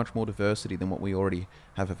so much more diversity than what we already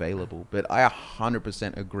have available. But I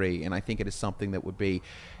 100% agree, and I think it is something that would be...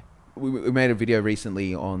 We made a video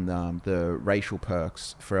recently on the racial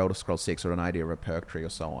perks for Elder Scrolls 6, or an idea of a perk tree or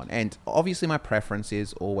so on. And obviously my preference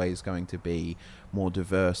is always going to be more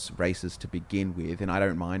diverse races to begin with, and I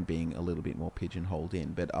don't mind being a little bit more pigeonholed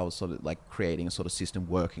in, but I was sort of like creating a sort of system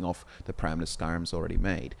working off the parameters Skyrim's already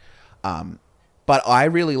made. But I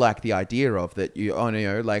really like the idea of that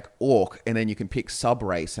like orc, and then you can pick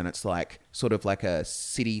sub-race, and it's like sort of like a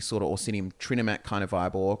city sort of Orsinium Trinimac kind of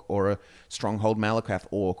vibe orc, or a Stronghold Malakath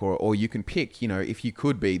orc, or you can pick, if you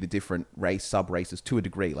could be the different race sub-races to a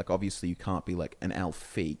degree. Like obviously you can't be like an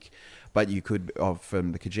Alfiq, but you could,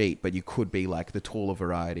 from the Khajiit, but you could be like the taller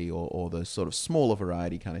variety, or the sort of smaller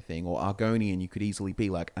variety kind of thing. Or Argonian, you could easily be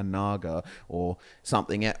like a Naga or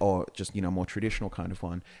something, or just, more traditional kind of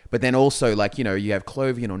one. But then also like, you have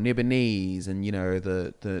Clovian or Nibonese, and,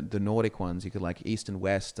 the Nordic ones, you could like East and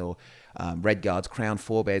West, or Redguards, Crown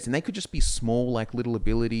Forebears, and they could just be small, like little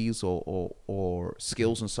abilities or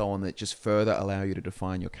skills and so on that just further allow you to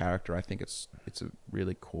define your character. I think it's a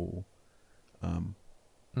really cool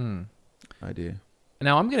idea.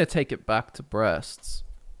 Now I'm going to take it back to breasts,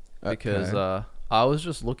 because I was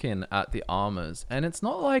just looking at the armors, and it's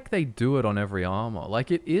not like they do it on every armor.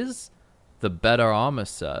 Like, it is the better armor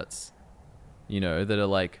sets, that are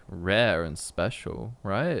like rare and special,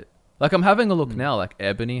 right? Like, I'm having a look now, like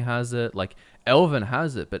Ebony has it, like Elven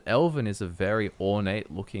has it, but Elven is a very ornate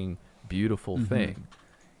looking, beautiful thing.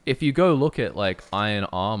 If you go look at like iron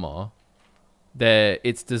armor,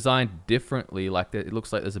 it's designed differently. Like, it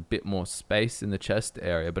looks like there's a bit more space in the chest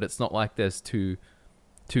area, but it's not like there's two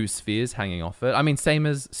spheres hanging off it. I mean, same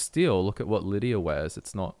as steel. Look at what Lydia wears.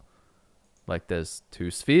 It's not like there's two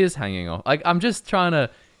spheres hanging off. Like, I'm just trying to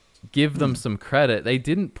give them some credit. They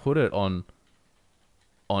didn't put it on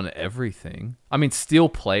everything. I mean, steel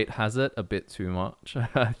plate has it a bit too much,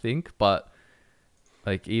 I think, but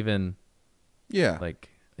like, even like,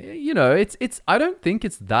 it's I don't think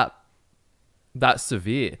it's that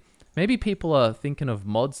severe. Maybe people are thinking of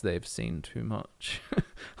mods they've seen too much.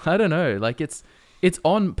 I don't know. Like, it's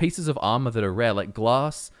on pieces of armor that are rare. Like,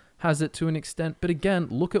 glass has it to an extent, but again,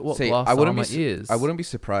 look at what glass armor is. I wouldn't be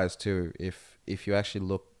surprised too if you actually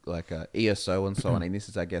look like ESO and so on. And this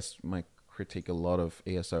is, I guess, my critique a lot of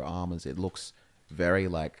ESO armors. It looks very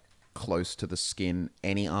like close to the skin,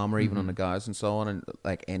 any armor, even on the guys and so on, and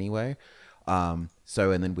like anyway. And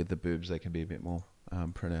then with the boobs, they can be a bit more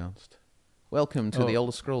pronounced. Welcome to the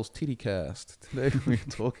Elder Scrolls Titty Cast. Today we're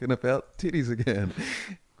talking about titties again.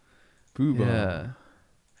 Booba.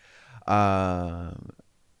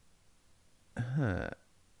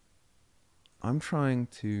 I'm trying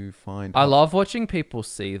to find... I love watching people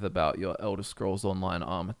seethe about your Elder Scrolls Online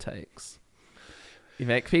armor takes. You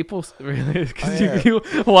make people really...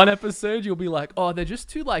 Because one episode you'll be like, oh, they're just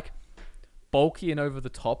too like bulky and over the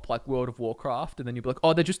top, like World of Warcraft, and then you'll be like,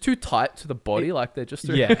 oh, they're just too tight to the body, like they're just...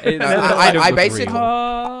 I basically...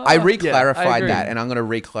 I re-clarified I that, and I'm going to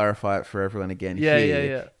re-clarify it for everyone again.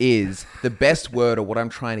 Is the best word, or what I'm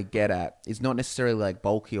trying to get at, is not necessarily like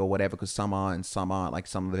bulky or whatever, because some are and some aren't, like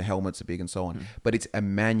some of the helmets are big and so on, but it's a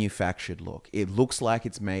manufactured look. It looks like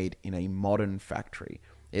it's made in a modern factory.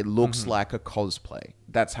 It looks like a cosplay.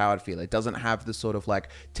 That's how I feel. It doesn't have the sort of like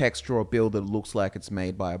texture or build that looks like it's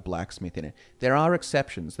made by a blacksmith in it. There are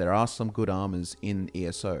exceptions. There are some good armors in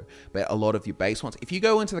ESO, but a lot of your base ones, if you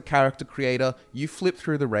go into the character creator, you flip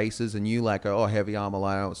through the races and you like, oh, heavy armor,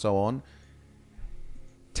 and so on.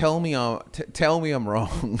 Tell me I'm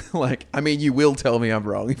wrong. Like, I mean, you will tell me I'm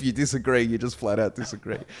wrong. If you disagree, you just flat out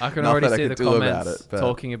disagree. I can already see the comments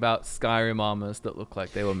talking about Skyrim armors that look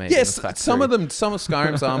like they were made in a factory. Some of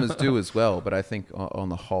Skyrim's armors do as well, but I think on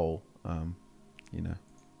the whole, they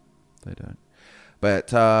don't.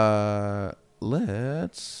 But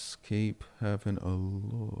let's keep having a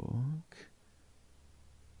look.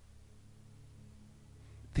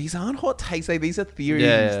 These aren't hot takes. These are theories.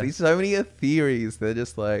 Yeah. These so many are theories. They're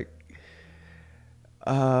just like,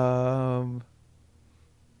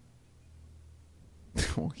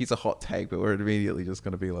 he's a hot take, but we're immediately just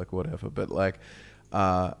going to be like, whatever. But like,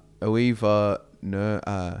 Oeva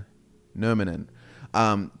Nurmanen.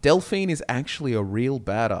 Delphine is actually a real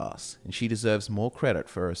badass, and she deserves more credit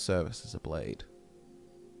for her service as a blade.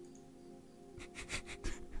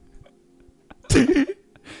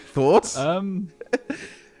 Thoughts? Um,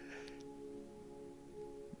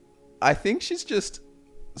 I think she's just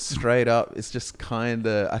straight up, it's just kind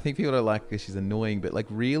of. I think people don't like her. She's annoying, but like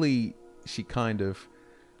really, she kind of.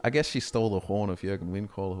 I guess she stole the horn of Jurgen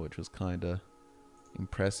Windcaller, which was kind of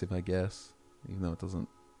impressive, I guess. Even though it doesn't.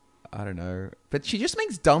 I don't know. But she just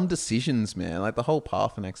makes dumb decisions, man. Like the whole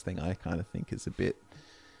Paarthurnax thing, I kind of think is a bit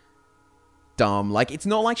dumb. Like it's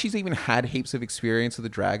not like she's even had heaps of experience with the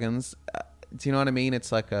dragons. Do you know what I mean?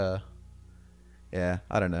 It's like a. Yeah,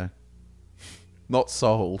 I don't know. Not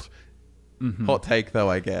sold. Mhm. Hot take, though,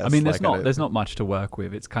 I guess. I mean, Like, there's not much to work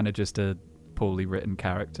with. It's kind of just a poorly written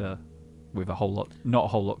character with not a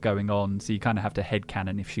whole lot going on. So you kind of have to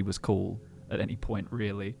headcanon if she was cool at any point,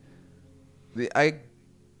 really. I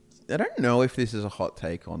don't know if this is a hot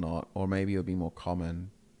take or not, or maybe it'll be more common,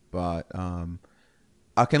 but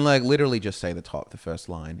I can like literally just say the first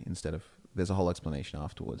line instead of there's a whole explanation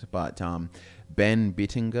afterwards. But Ben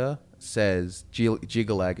Bittinger says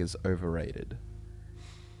Jiggalag is overrated.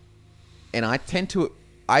 And I think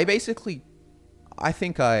I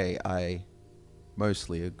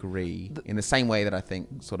mostly agree in the same way that I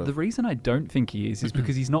think sort of... The reason I don't think he is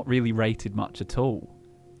because he's not really rated much at all.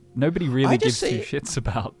 Nobody really gives two shits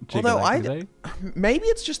about Jiggalag, do they? Maybe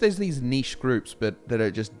it's just there's these niche groups that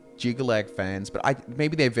are just Jiggalag fans, but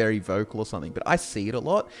maybe they're very vocal or something, but I see it a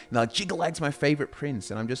lot. And they're like, Jiggalag's my favorite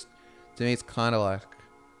prince. And I'm just... To me, it's kind of like...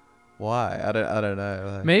 Why? I don't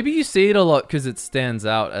know. Like, Maybe you see it a lot because it stands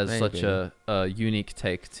out as Maybe. such a unique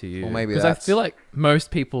take to you. Or maybe because I that's- feel like most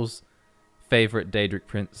people's favorite Daedric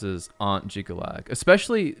princes aren't Jiggalag,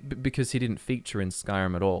 especially because he didn't feature in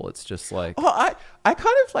Skyrim at all. It's just like I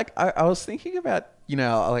kind of like I was thinking about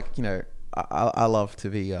I love to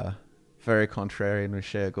be very contrarian with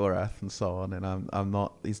Sheogorath and so on, and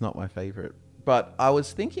he's not my favorite, but I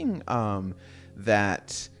was thinking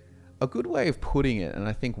that a good way of putting it, and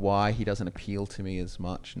I think why he doesn't appeal to me as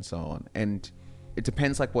much and so on, and it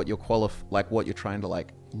depends like what you're what you're trying to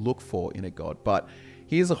like look for in a god. But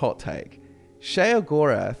here's a hot take: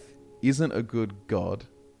 Sheogorath isn't a good god.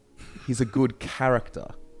 He's a good character.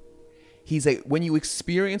 When you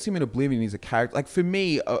experience him in Oblivion, he's a character. Like for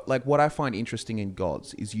me, like what I find interesting in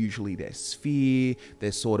gods is usually their sphere,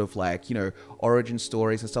 their sort of like, origin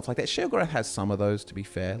stories and stuff like that. Sheogorath has some of those, to be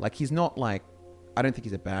fair. Like he's not like, I don't think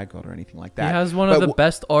he's a bad god or anything like that. he has one of the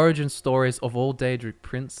best origin stories of all Daedric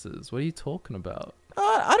princes. What are you talking about?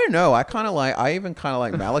 I don't know. I even kind of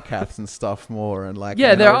like Malakath's and stuff more, and like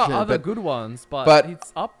Yeah, there are Origin, other but- good ones, but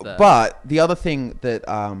it's up there. But the other thing that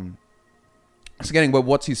it's getting, well,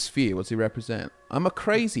 what's his sphere? What's he represent? I'm a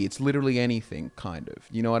crazy. It's literally anything, kind of.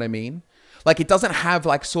 You know what I mean? Like it doesn't have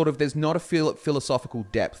like sort of. There's not a philosophical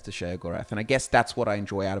depth to Sheogorath, and I guess that's what I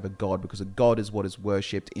enjoy out of a god, because a god is what is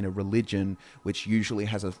worshipped in a religion, which usually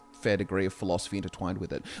has a fair degree of philosophy intertwined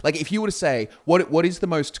with it. Like if you were to say what is the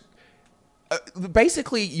most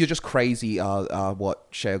basically, you're just crazy.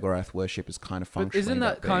 What Sheogorath worship is kind of functionally. But isn't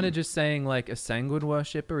that about kind being. of just saying like a sanguine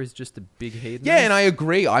worshipper is just a big heathen? Yeah, and I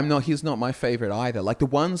agree. He's not my favorite either. Like the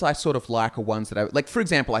ones I sort of like are ones that I like. For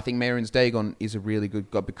example, I think Mehrunes Dagon is a really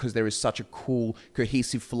good god because there is such a cool,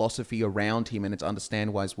 cohesive philosophy around him, and it's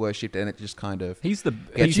understand why he's worshipped, and it just kind of He's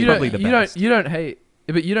you probably the best. You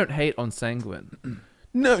don't hate on sanguine.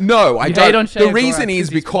 No, I You don't. hate on The Sheogorath reason is 'cause he's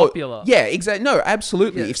because popular. yeah, exactly. No,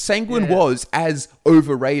 absolutely. Yeah. If Sanguine Yeah. was as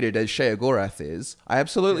overrated as Sheogorath is, I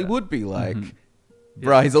absolutely would be like,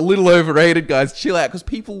 bruh, he's a little overrated, guys. Chill out, because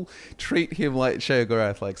people treat him like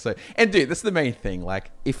Sheogorath, like so. And dude, that's the main thing.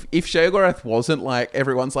 Like, if Sheogorath wasn't like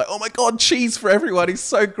everyone's like, oh my god, cheese for everyone, he's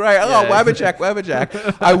so great. Oh, Yeah.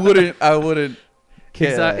 Wabberjack. I wouldn't.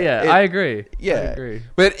 Care. I agree. Yeah. I agree.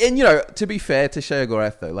 But to be fair to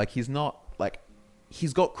Sheogorath though, like he's not like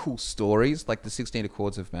he's got cool stories, like the 16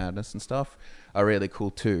 Accords of Madness and stuff are really cool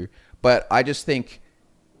too. But I just think,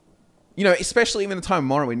 especially even the time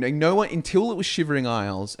of Morrowind, no one until it was Shivering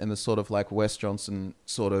Isles and the sort of like Wes Johnson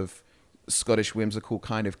sort of Scottish whimsical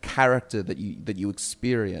kind of character that you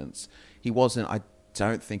experience, he wasn't. I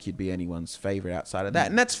don't think he'd be anyone's favorite outside of that,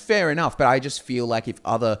 and that's fair enough. But I just feel like if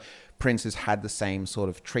other princes had the same sort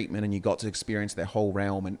of treatment and you got to experience their whole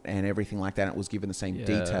realm and everything like that, and it was given the same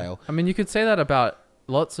detail. I mean, you could say that about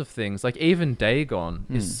lots of things. Like even Dagon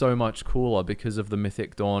is so much cooler because of the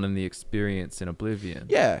Mythic Dawn and the experience in Oblivion.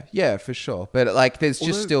 Yeah, for sure. But like, there's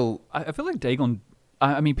just still. I feel like Dagon.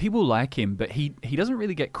 I mean, people like him, but he doesn't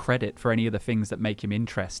really get credit for any of the things that make him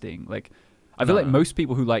interesting. Like, I feel like most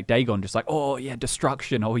people who like Dagon just like, oh yeah,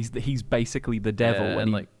 destruction. Oh, he's basically the devil, Yeah, and and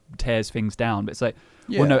he like tears things down. But it's like,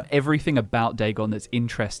 well, Yeah. no, everything about Dagon that's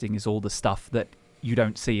interesting is all the stuff that you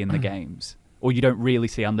don't see in the games, or you don't really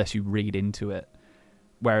see unless you read into it.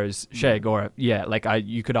 Whereas Sheogorath,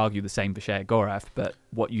 you could argue the same for Sheogorath, but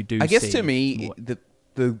what you do, I guess see to me, more-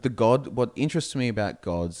 the god. What interests me about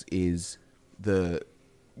gods is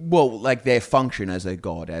like their function as a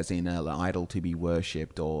god, as in an idol to be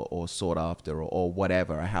worshipped or sought after or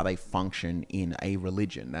whatever, or how they function in a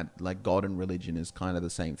religion. That like God and religion is kind of the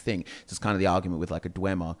same thing. It's just kind of the argument with like a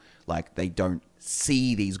Dwemer, like they don't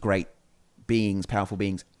see these great beings, powerful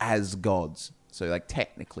beings, as gods. So like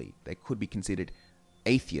technically they could be considered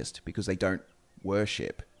atheist because they don't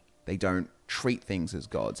worship, they don't treat things as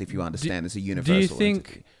gods, if you understand. There's a universal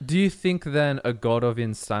entity. Do you think then a god of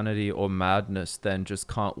insanity or madness then just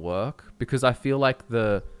can't work? Because I feel like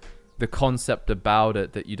the concept about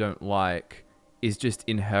it that you don't like is just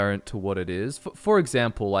inherent to what it is. For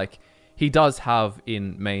example, like he does have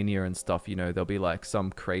in Mania and stuff, you know, there'll be like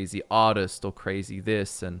some crazy artist or crazy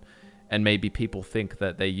this, and maybe people think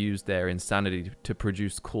that they use their insanity to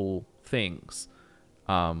produce cool things.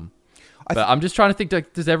 But I'm just trying to think,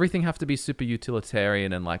 like, does everything have to be super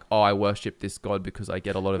utilitarian and like, oh, I worship this god because I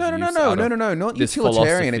get a lot of no, not this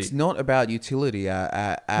utilitarian. philosophy. It's not about utility. Of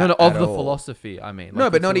the all. philosophy, I mean. Like, No,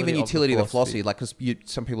 but not even of utility of the philosophy. Like, because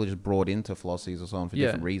some people are just brought into philosophies or so on for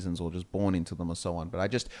different reasons, or just born into them or so on. But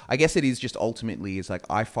I guess it is just ultimately is like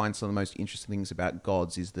I find some of the most interesting things about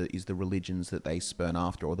gods is the religions that they spurn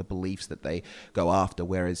after, or the beliefs that they go after.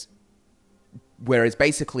 Whereas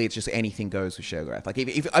basically it's just anything goes with Sheogorath. Like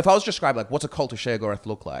if I was to describe like what's a cult of Sheogorath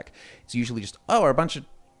look like, it's usually just, we're a bunch of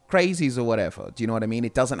crazies or whatever. Do you know what I mean?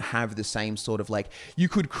 It doesn't have the same sort of like, you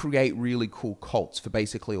could create really cool cults for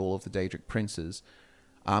basically all of the Daedric princes.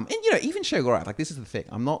 And you know, even Sheogorath, like this is the thing.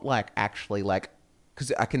 I'm not like actually like,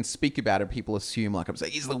 because I can speak about it, people assume like I'm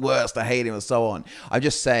saying he's the worst, I hate him, and so on. I'm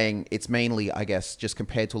just saying it's mainly, I guess, just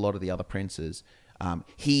compared to a lot of the other princes.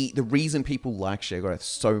 The reason people like Sheogorath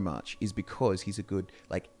so much is because he's a good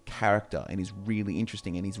like character and he's really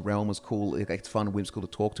interesting and his realm is cool. It's fun and whimsical to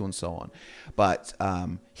talk to and so on. But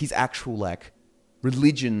his actual like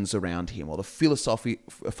religions around him or the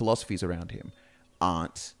philosophies around him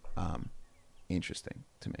aren't interesting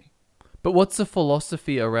to me. But what's the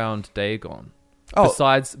philosophy around Dagon? Oh,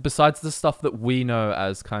 besides the stuff that we know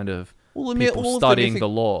as kind of people all of studying the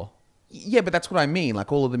lore. Yeah, but that's what I mean.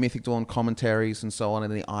 Like all of the Mythic Dawn commentaries and so on,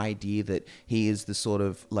 and the idea that he is the sort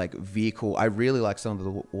of like vehicle. I really like some of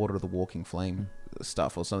the Order of the Walking Flame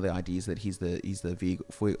stuff, or some of the ideas that he's the vehicle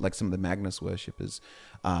for, like some of the Magnus worshippers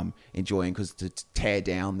enjoying, because to tear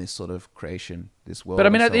down this sort of creation, this world. But I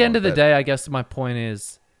mean, at the end of the day, I guess my point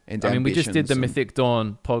is, I mean, we just did the Mythic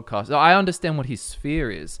Dawn podcast. I understand what his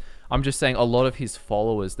sphere is. I'm just saying a lot of his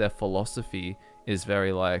followers, their philosophy is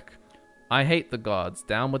very like, I hate the gods,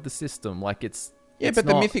 down with the system. Like it's but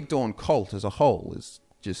the Mythic Dawn cult as a whole is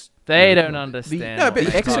just they don't understand. No, but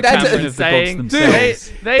what that's saying. They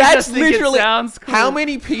that's just think literally it sounds cool. How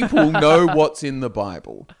many people know what's in the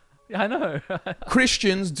Bible? I know.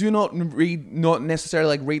 Christians do not necessarily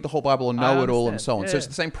like read the whole Bible or know it all and so on. So it's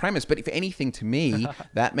the same premise. But if anything, to me,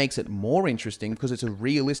 that makes it more interesting because it's a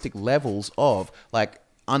realistic levels of like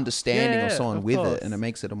understanding or so on with it, and it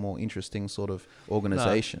makes it a more interesting sort of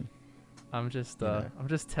organization. No. I'm just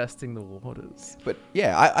testing the waters. But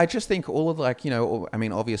yeah, I just think all of like, you know, I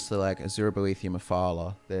mean, obviously like Azura Boethiah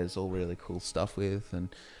Mephala, there's all really cool stuff with, and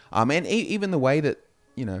even the way that,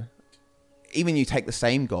 you know, even you take the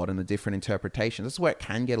same god and the different interpretations, that's where it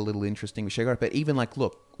can get a little interesting with Sheogorath. But even like,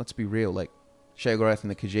 look, let's be real, like Sheogorath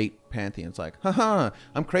and the Khajiit pantheon, it's like,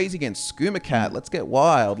 I'm crazy against Skooma Cat, let's get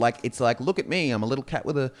wild. Like, it's like, look at me, I'm a little cat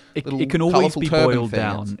with a little it can always be boiled thing.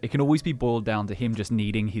 down. It can always be boiled down to him just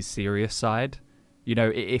needing his serious side. You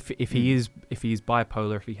know, if he's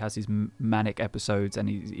bipolar, if he has his manic episodes and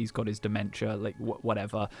he's got his dementia, like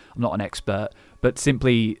whatever. I'm not an expert, but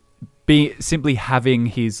simply having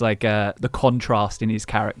his like the contrast in his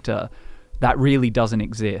character, that really doesn't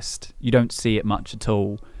exist. You don't see it much at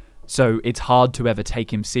all. So it's hard to ever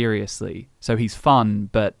take him seriously. So he's fun,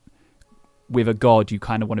 but with a god, you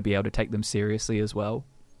kind of want to be able to take them seriously as well.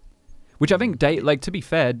 Which I think, to be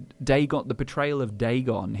fair, Dagon, the portrayal of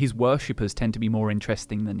Dagon, his worshippers tend to be more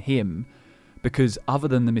interesting than him, because other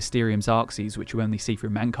than the Mysterium Xarxes, which you only see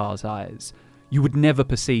through Mankar's eyes, you would never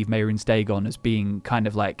perceive Mehrunes Dagon as being kind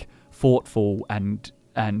of like thoughtful and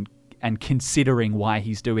considering why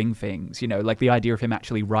he's doing things, you know, like the idea of him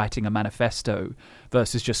actually writing a manifesto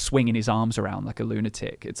versus just swinging his arms around like a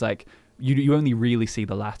lunatic. It's like you only really see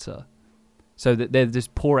the latter. So that there's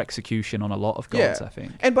poor execution on a lot of gods, I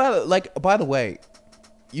think. And by the way,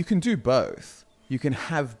 you can do both. you can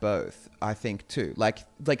have both, I think, too. Like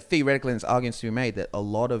theoretically, there's arguments to be made that a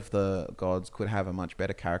lot of the gods could have a much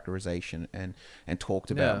better characterization and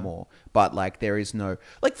talked about more. But like there is no,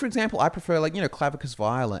 like for example, I prefer like, you know, Clavicus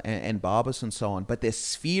Vile and Barbas and so on. But their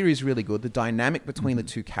sphere is really good. The dynamic between the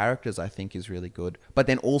two characters, I think, is really good. But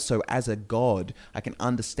then also as a god, I can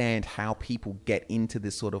understand how people get into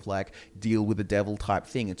this sort of like deal with the devil type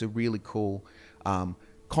thing. It's a really cool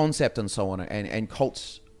concept and so on. And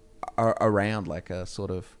cults are around like a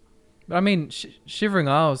sort of. But I mean, Shivering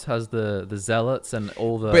Isles has the zealots and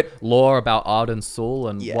all the lore about Arden Sul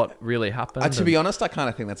and what really happened. To be honest, I kind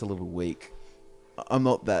of think that's a little weak. I'm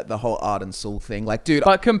not the whole Arden Sul thing. Like, dude.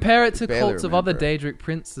 But compare it to cults of other Daedric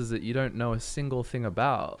princes that you don't know a single thing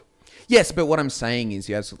about. Yes, but what I'm saying is,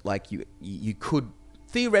 you have like you could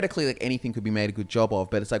theoretically, like anything could be made a good job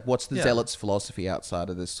of. But it's like, what's the zealots' philosophy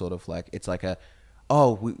outside of this sort of like? It's like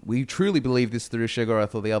we truly believe this through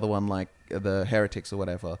Sheogorath, or the other one, like the heretics or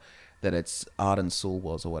whatever, that it's Arden Sul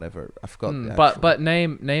was or whatever. I forgot. But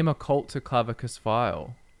name a cult to Clavicus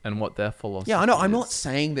Vile and what their philosophy. Yeah, I know. is. I'm not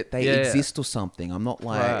saying that they exist or something. I'm not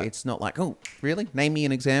like it's not like, oh really? Name me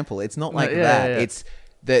an example. It's not like that. Yeah. It's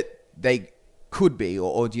that they could be,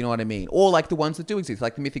 or do you know what I mean? Or like the ones that do exist,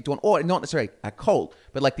 like the Mythic Dawn, or not necessarily a cult,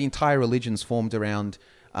 but like the entire religions formed around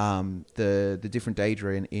the different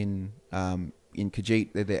Daedra in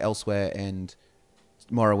Khajiit, they're elsewhere, and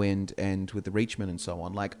Morrowind, and with the Reachmen and so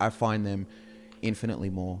on. Like, I find them infinitely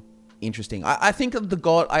more interesting. I think of the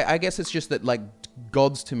god, I guess it's just that, like,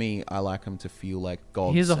 gods to me, I like them to feel like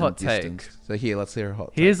gods. Here's a hot take. So here, let's hear a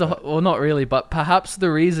hot take. Well, not really, but perhaps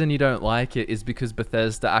the reason you don't like it is because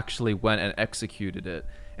Bethesda actually went and executed it.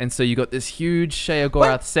 And so you got this huge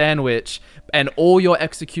Sheogorath sandwich, and all your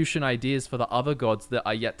execution ideas for the other gods that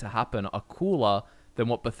are yet to happen are cooler than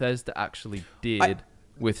what Bethesda actually did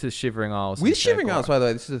with the Shivering Isles. With Shivering Isles, by the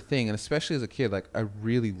way, this is a thing, and especially as a kid, like, I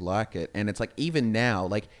really like it. And it's like, even now,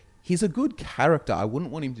 like, he's a good character. I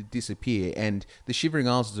wouldn't want him to disappear. And the Shivering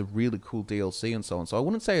Isles is a really cool DLC and so on. So I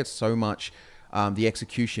wouldn't say it's so much the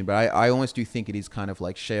execution, but I almost do think it is kind of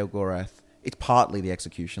like Sheogorath. It's partly the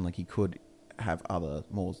execution, like he could have other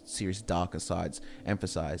more serious, darker sides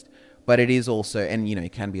emphasized. But it is also, and, you know,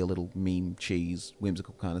 it can be a little meme, cheese,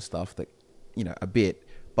 whimsical kind of stuff that, you know, a bit.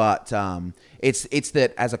 But it's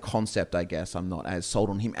that as a concept, I guess, I'm not as sold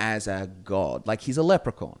on him as a god. Like, he's a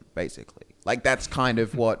leprechaun, basically. Like, that's kind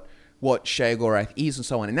of what Sheogorath is and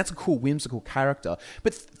so on. And that's a cool, whimsical character.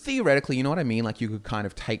 But theoretically, you know what I mean? Like, you could kind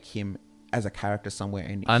of take him as a character somewhere,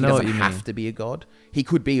 and he doesn't have to be a god. He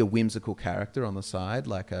could be a whimsical character on the side,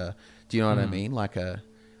 like a... Do you know what I mean? Like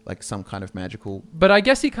some kind of magical... But I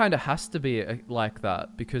guess he kind of has to be like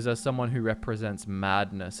that, because as someone who represents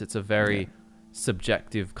madness, it's a very...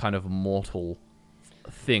 subjective kind of mortal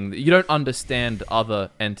thing that you don't understand other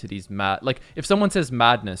entities like if someone says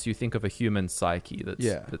madness, you think of a human psyche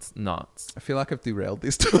that's nuts. I feel like I've derailed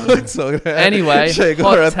this time. So anyway,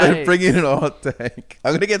 bring in a hot take.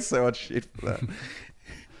 I'm gonna get so much shit for that.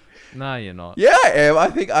 No, you're not. Yeah, I am.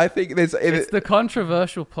 I think there's... It's the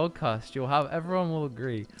controversial podcast. Everyone will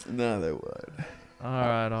agree. No, they won't. All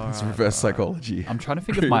right. It's reverse psychology. I'm trying to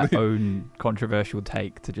think of my own controversial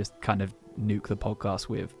take to just kind of nuke the podcast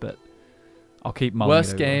with, but I'll keep mulling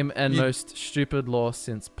Worst game and most stupid lore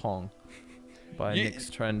since Pong by Nick's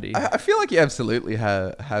Trendy. I feel like you absolutely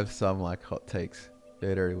have some like hot takes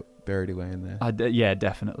buried away in there. Yeah,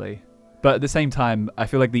 definitely. But at the same time, I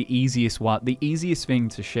feel like the easiest thing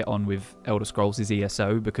to shit on with Elder Scrolls is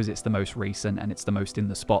ESO, because it's the most recent and it's the most in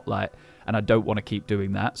the spotlight, and I don't want to keep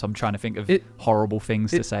doing that, so I'm trying to think of horrible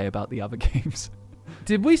things to say about the other games.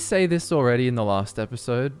 Did we say this already in the last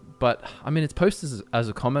episode? But, I mean, it's posted as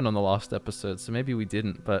a comment on the last episode, so maybe we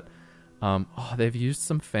didn't, but they've used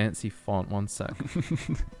some fancy font. One sec.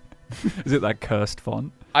 Is it that cursed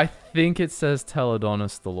font? I think it says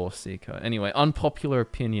Teledonis the Lore Seeker. Anyway, unpopular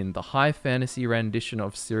opinion. The high fantasy rendition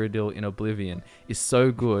of Cyrodiil in Oblivion is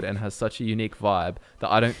so good and has such a unique vibe that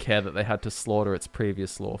I don't care that they had to slaughter its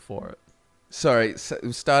previous lore for it. Sorry, so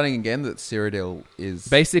starting again, that Cyrodiil is...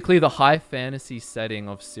 Basically, the high fantasy setting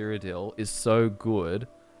of Cyrodiil is so good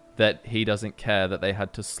that he doesn't care that they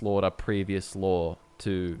had to slaughter previous lore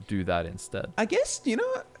to do that instead. I guess, you know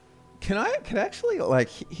what? Can I actually, like,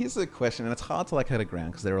 here's a question, and it's hard to, like, hit a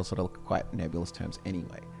ground because they're all sort of quite nebulous terms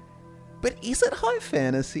anyway. But is it high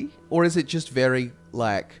fantasy? Or is it just very,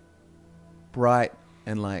 like, bright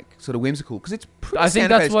and, like, sort of whimsical? Because it's pretty I think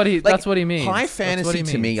that's what he means. High fantasy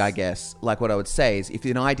to me, I guess, like what I would say is, if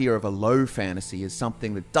an idea of a low fantasy is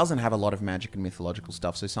something that doesn't have a lot of magic and mythological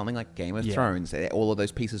stuff, so something like Game of Thrones, all of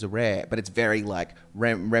those pieces are rare, but it's very, like,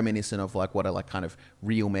 reminiscent of, like, what a, like, kind of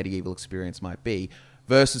real medieval experience might be.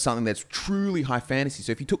 versus something that's truly high fantasy.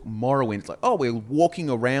 So if you took Morrowind, it's like, oh, we're walking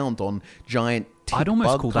around on giant I'd almost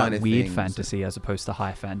bug call kind that of weird things. fantasy as opposed to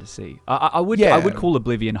high fantasy. I would Yeah. call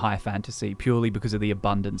Oblivion high fantasy purely because of the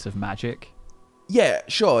abundance of magic. Yeah,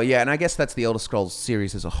 sure, yeah, and I guess that's the Elder Scrolls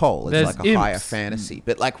series as a whole. It's There's like a higher imps. fantasy.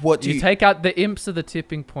 But like, what do You you... take out the imps are the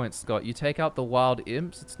tipping point, Scott. You take out the wild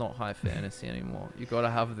imps, it's not high fantasy anymore. You got to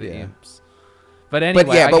have the Yeah. imps. But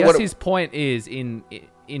anyway, yeah, I but guess what- his point is in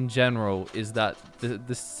general is that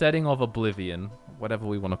the setting of Oblivion, whatever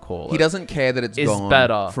we want to call it, He doesn't care that it's is gone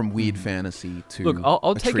better. from weird fantasy to Look, I'll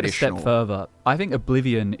a take it a step traditional- further. I think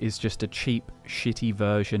Oblivion is just a cheap, shitty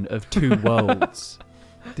version of Two Worlds.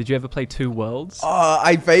 Did you ever play Two Worlds?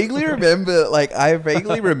 I vaguely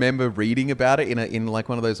remember reading about it in like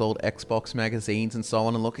one of those old Xbox magazines and so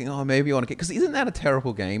on, and looking, oh, maybe I want to get, because isn't that a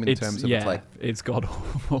terrible game in terms of it's like, it's god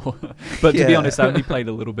awful. But to be Yeah. honest, I only played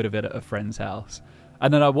a little bit of it at a friend's house,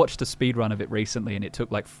 and then I watched a speed run of it recently, and it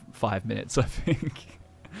took like 5 minutes, I think.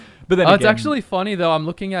 But then it's again, actually funny though. I'm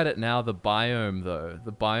looking at it now. The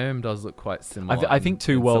biome does look quite similar. I think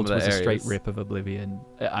Two in some Worlds of the was a straight areas. rip of Oblivion.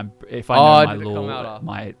 If I Oh, know did it come out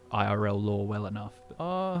my after? my IRL lore well enough.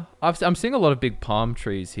 I'm seeing a lot of big palm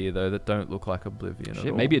trees here though that don't look like Oblivion. at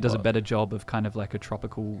Shit, all, maybe it does a but better job of kind of like a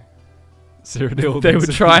tropical Cyrodiil. They than were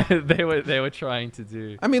some- trying. They were trying to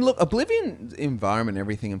do. I mean, look, Oblivion environment,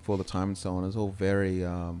 everything, and For the Time and so on is all very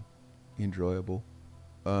enjoyable.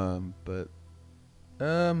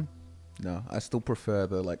 No, I still prefer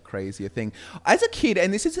the like crazier thing. As a kid,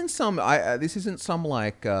 and this isn't some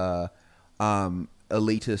like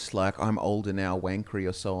elitist, like I'm older now wankery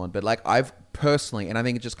or so on, but like I've personally, and I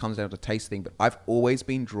think it just comes down to taste thing, but I've always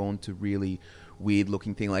been drawn to really weird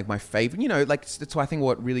looking thing. Like my favorite, like that's why I think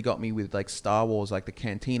what really got me with like Star Wars, like the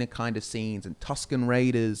cantina kind of scenes and Tusken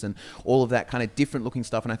Raiders and all of that kind of different looking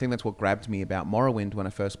stuff. And I think that's what grabbed me about Morrowind when I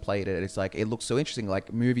first played it. It's like, it looks so interesting,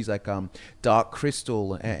 like movies like Dark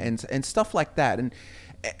Crystal and stuff like that. And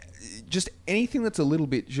just anything that's a little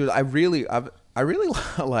bit, I really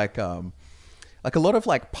like a lot of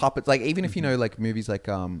like puppets, like even if you know like movies like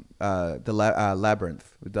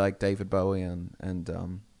Labyrinth with like David Bowie and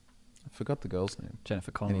I forgot the girl's name.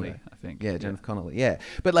 Jennifer Connelly, Anyway. I think. Yeah, Jennifer Connelly. Yeah,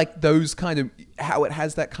 but like those kind of, how it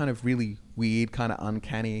has that kind of really weird, kind of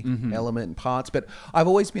uncanny element and parts. But I've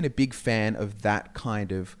always been a big fan of that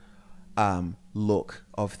kind of look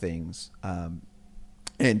of things.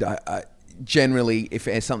 And I generally, if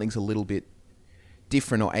something's a little bit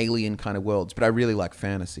different or alien kind of worlds, but I really like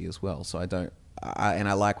fantasy as well. So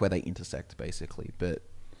I like where they intersect basically. But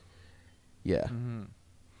yeah.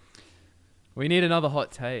 We need another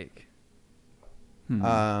hot take.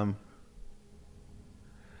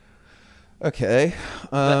 Okay.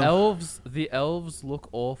 The elves look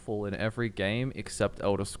awful in every game except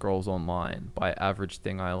Elder Scrolls Online. By average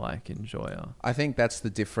thing I like, enjoyer. I think that's the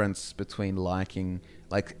difference between liking,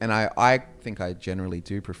 like, and I think I generally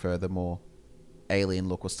do prefer the more alien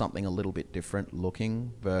look or something a little bit different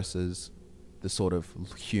looking versus the sort of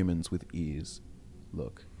humans with ears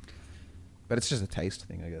look. But it's just a taste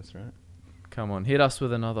thing, I guess, right? Come on, hit us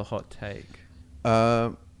with another hot take. I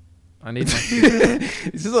need my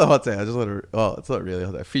This is a hot take. I just want to. Oh, it's not really a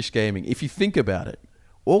hot take. Fish gaming. If you think about it,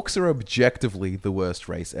 orcs are objectively the worst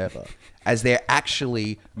race ever, as they're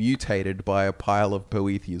actually mutated by a pile of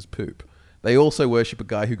Boethiah's poop. They also worship a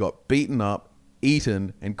guy who got beaten up,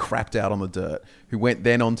 eaten, and crapped out on the dirt, who went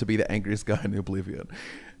then on to be the angriest guy in Oblivion.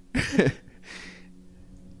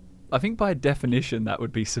 I think by definition that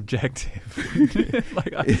would be subjective.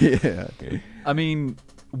 Yeah. I mean,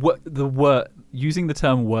 using the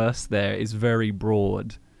term "worse" there is very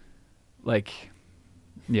broad. Like,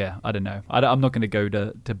 yeah, I don't know. I'm not going to go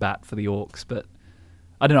to bat for the orcs, but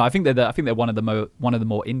I don't know. I think they're one of the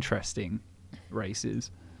more interesting races,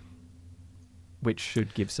 which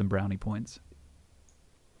should give some brownie points.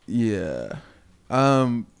 Yeah.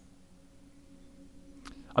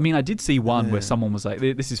 I mean, I did see one where someone was like,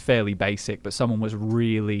 this is fairly basic, but someone was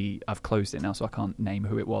really, I've closed it now, so I can't name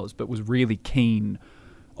who it was, but was really keen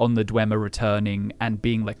on the Dwemer returning and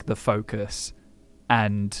being like the focus,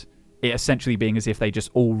 and it essentially being as if they just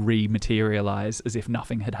all rematerialize as if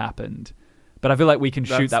nothing had happened. But I feel like we can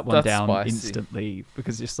shoot that one that's down spicy. instantly,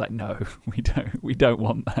 because it's just like, no, we don't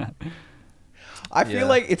want that. I feel Yeah.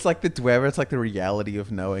 like it's like the Dwemer, it's like the reality of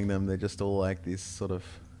knowing them. They're just all like this sort of,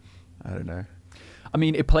 I don't know, I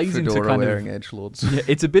mean, it plays into fedora kind wearing of edgelords. yeah,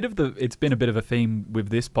 it's been a bit of a theme with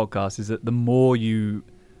this podcast, is that the more you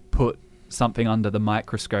put something under the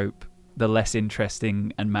microscope, the less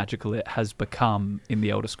interesting and magical it has become in the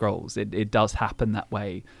Elder Scrolls. It does happen that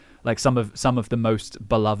way. Like some of the most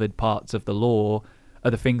beloved parts of the lore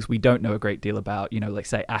are the things we don't know a great deal about, like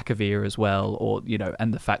say Akavir as well, or,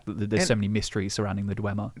 and the fact that there's so many mysteries surrounding the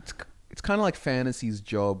Dwemer. It's kind of like fantasy's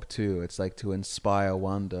job too. It's like to inspire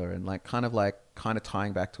wonder and kind of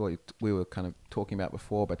tying back to what we were kind of talking about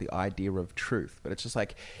before about the idea of truth. But it's just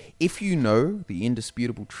like, if you know the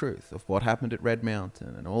indisputable truth of what happened at Red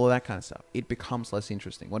Mountain and all of that kind of stuff, it becomes less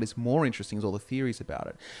interesting. What is more interesting is all the theories about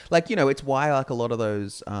it. It's why like a lot of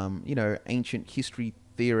those, ancient history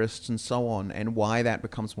theorists and so on, and why that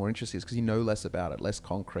becomes more interesting is because you know less about it, less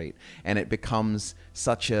concrete, and it becomes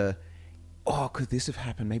such a, oh, could this have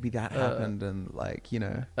happened? Maybe that happened, and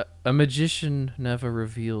a magician never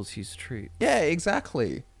reveals his truth. Yeah,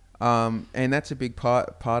 exactly. And that's a big part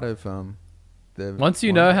of the. Once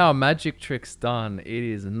you know how a magic trick's done, it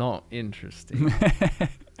is not interesting.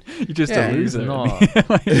 You're just a loser.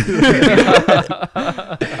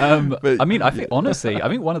 I mean, I think honestly,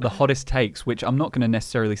 one of the hottest takes, which I'm not going to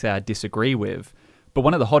necessarily say I disagree with, but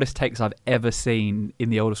one of the hottest takes I've ever seen in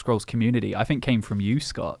the Elder Scrolls community, I think came from you,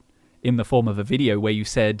 Scott, in the form of a video where you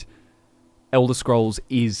said Elder Scrolls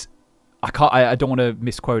is, I don't want to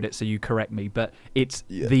misquote it, so you correct me, but it's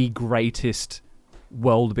the greatest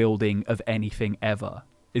world building of anything ever.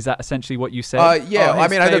 Is that essentially what you said? Yeah, I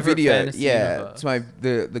had a video. Universe. It's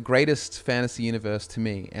the greatest fantasy universe to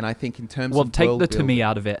me, and I think in terms of take the to me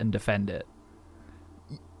out of it and defend it.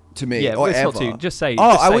 To me, yeah, or it's ever. Not to, just say.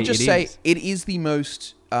 I would just say it is the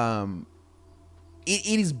most. It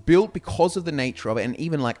is built because of the nature of it, and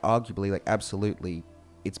even arguably, absolutely,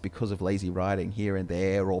 it's because of lazy writing here and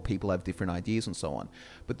there, or people have different ideas and so on.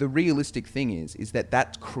 But the realistic thing is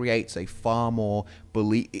that creates a far more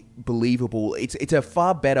believable. It's a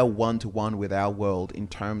far better one-to-one with our world in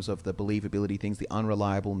terms of the believability things, the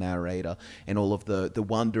unreliable narrator, and all of the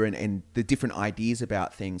wonder and the different ideas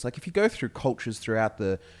about things. Like if you go through cultures throughout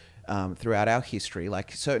our history,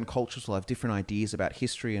 certain cultures will have different ideas about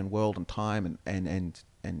history and world and time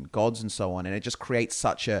and gods and so on, and it just creates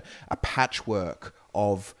such a patchwork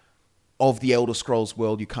of the Elder Scrolls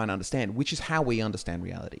world you can't understand, which is how we understand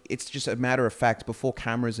reality. It's just a matter of fact, before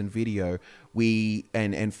cameras and video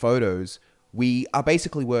and photos, we are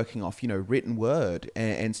basically working off, written word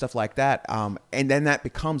and stuff like that. And then that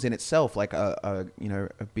becomes in itself a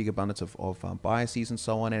big abundance of biases and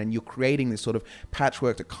so on. And you're creating this sort of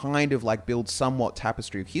patchwork to kind of build somewhat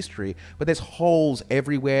tapestry of history, but there's holes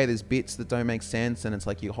everywhere. There's bits that don't make sense. And it's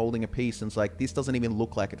like you're holding a piece and it's like, this doesn't even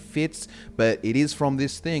look like it fits, but it is from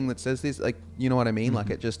this thing that says this, you know what I mean?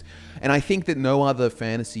 Mm-hmm. And I think that no other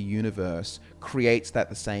fantasy universe creates that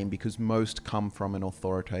the same, because most come from an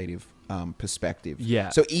authoritative perspective. Yeah.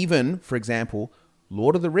 So even, for example,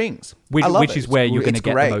 Lord of the Rings, which is where you're going to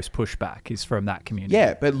get the most pushback, is from that community.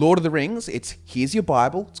 Yeah, but Lord of the Rings, here's your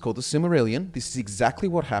Bible. It's called the Silmarillion. This is exactly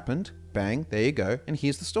what happened. Bang, there you go. And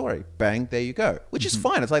here's the story. Bang, there you go. Which is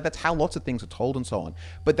fine. It's that's how lots of things are told and so on.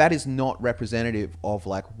 But that is not representative of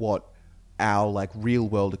what our real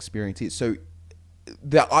world experience is. So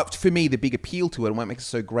for me, the big appeal to it and what makes it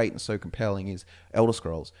so great and so compelling is Elder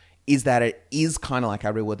Scrolls, is that it is kind of like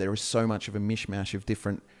our real world. There is so much of a mishmash of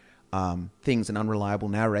different things, an unreliable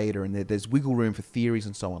narrator, and there's wiggle room for theories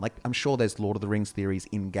and so on. I'm sure there's Lord of the Rings theories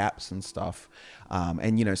in gaps and stuff.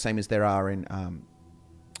 And, same as there are in...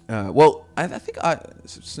 I think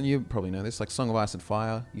so you probably know this, Song of Ice and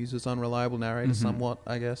Fire uses unreliable narrator somewhat,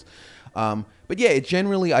 I guess. But yeah,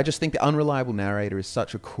 generally, I just think the unreliable narrator is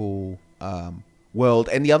such a cool world.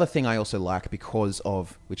 And the other thing I also like, because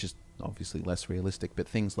of, which is obviously less realistic, but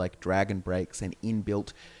things like dragon breaks and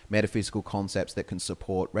inbuilt metaphysical concepts that can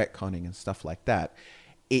support retconning and stuff like that,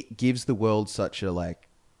 it gives the world such a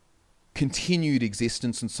continued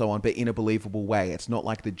existence and so on, but in a believable way. It's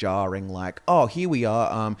not the jarring, oh, here we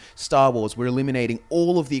are, Star Wars, we're eliminating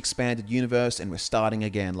all of the expanded universe and we're starting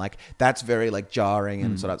again. That's very jarring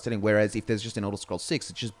and sort of upsetting. Whereas if there's just an Elder Scrolls 6,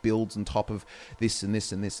 it just builds on top of this and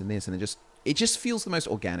this and this and this, and it just feels the most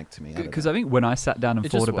organic to me. Because I think when I sat down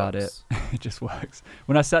and thought about it, it just works.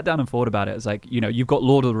 When I sat down and thought about it, it's you've got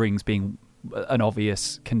Lord of the Rings being an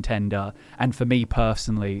obvious contender, and for me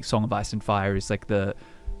personally, Song of Ice and Fire is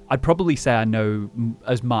I'd probably say I know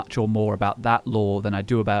as much or more about that lore than I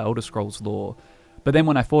do about Elder Scrolls lore. But then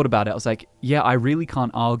when I thought about it, I was yeah, I really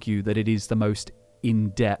can't argue that it is the most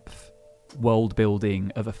in-depth world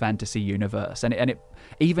building of a fantasy universe. And it,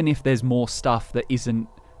 even if there's more stuff that isn't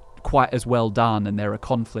quite as well done and there are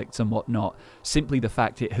conflicts and whatnot, simply the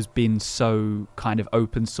fact it has been so kind of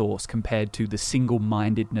open source compared to the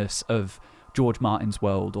single-mindedness of George Martin's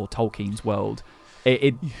world or Tolkien's world,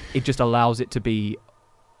 it just allows it to be...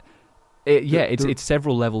 it's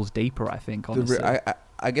several levels deeper, I think, honestly.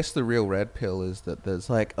 I guess the real red pill is that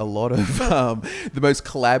there's a lot of the most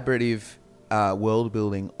collaborative world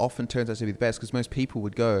building often turns out to be the best, because most people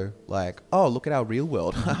would go like, oh, look at our real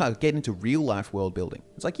world, get into real life world building.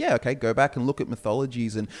 It's like, yeah, okay, go back and look at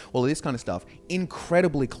mythologies and all of this kind of stuff.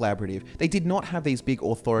 Incredibly collaborative. They did not have these big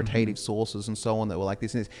authoritative sources and so on that were like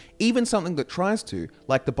this and this. Even something that tries to,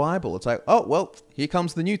 like the Bible, it's like, oh, well, here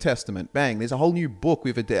comes the New Testament. Bang, there's a whole new book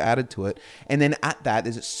we've added to it. And then at that,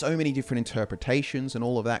 there's so many different interpretations and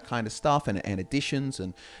all of that kind of stuff, and additions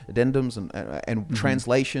and addendums and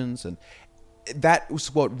translations, and that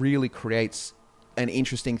was what really creates an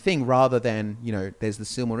interesting thing, rather than, you know, there's the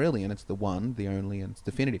Silmarillion, it's the one, the only, and it's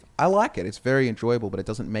definitive. I like it. It's very enjoyable, but it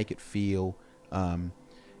doesn't make it feel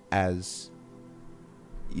as,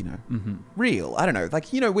 you know, real. I don't know.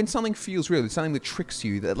 Like, you know, when something feels real, it's something that tricks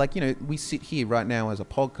you. That, like, you know, we sit here right now as a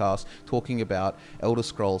podcast talking about Elder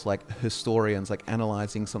Scrolls, like historians, like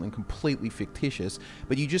analyzing something completely fictitious,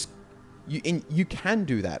 but you can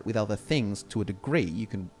do that with other things to a degree. You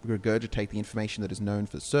can regurgitate the information that is known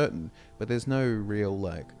for certain, but there's no real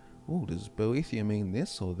like, oh, does Boethia mean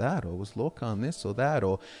this or that, or was Lorkhan this or that,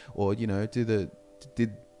 or you know, did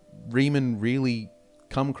Riemann really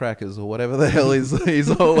cum crackers or whatever the hell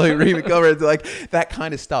is all like Riemann cover, like that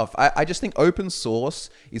kind of stuff. I just think open source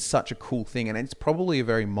is such a cool thing, and it's probably a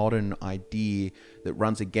very modern idea that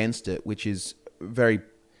runs against it, which is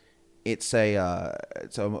it's a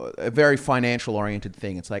very financial oriented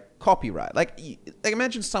thing. It's like copyright. Like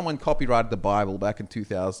imagine someone copyrighted the Bible back in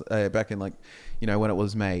 2000, back in, like, you know, when it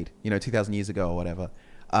was made, you know, 2000 years ago or whatever.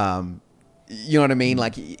 You know what I mean?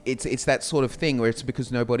 Like it's that sort of thing where it's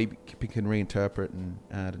because nobody can reinterpret and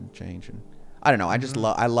add and change. And I don't know. I just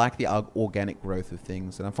I like the organic growth of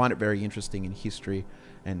things, and I find it very interesting in history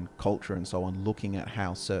and culture and so on, looking at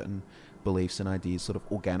how certain beliefs and ideas sort of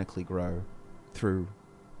organically grow through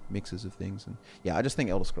mixes of things. And yeah, I just think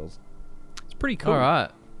Elder Scrolls, It's pretty cool. All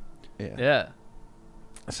right. yeah,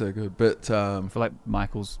 so good. But I feel like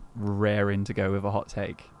Michael's raring to go with a hot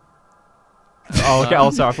take. Oh, okay.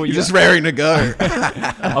 Oh, sorry. I thought you you're just raring to go.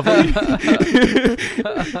 I thought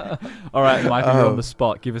All right, Michael, you're on the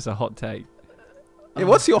spot. Give us a hot take. Yeah,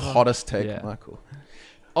 what's your hottest take, Yeah. Michael?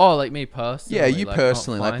 Oh, like me personally? Yeah, you like,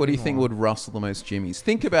 personally. not Like, what do you think finding would rustle the most jimmies?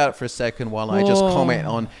 Think about it for a second while I just comment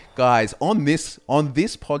on, guys, on this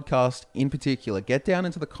podcast in particular. Get down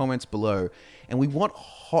into the comments below, and we want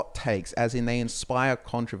hot takes, as in they inspire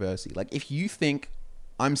controversy. Like, if you think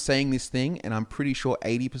I'm saying this thing, and I'm pretty sure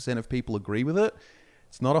 80% of people agree with it,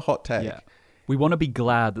 it's not a hot take. Yeah. We want to be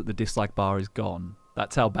glad that the dislike bar is gone.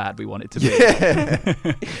 That's how bad we want it to be. Yeah.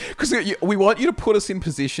 Because we want you to put us in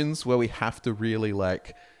positions where we have to really,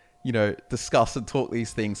 like, you know, discuss and talk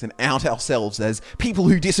these things and out ourselves as people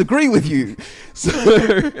who disagree with you.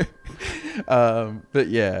 So, but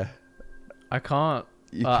yeah. I can't.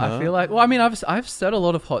 You I can't? feel like, well, I mean, I've said a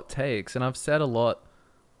lot of hot takes, and I've said a lot,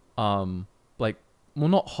 like, well,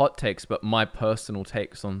 not hot takes, but my personal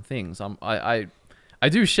takes on things. I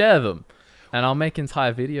do share them, and I'll make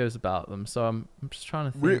entire videos about them. So I'm just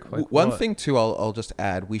trying to think. Like, One what? thing too, I'll just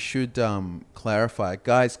add, we should clarify,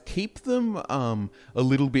 guys, keep them a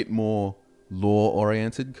little bit more lore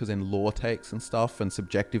oriented, because in lore takes and stuff and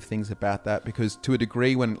subjective things about that, because to a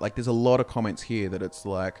degree, when, like, there's a lot of comments here that it's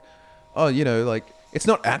like, oh, you know, like, it's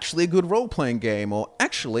not actually a good role-playing game, or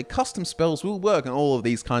actually custom spells will work, and all of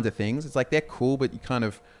these kinds of things. It's like, they're cool, but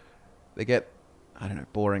they get, I don't know,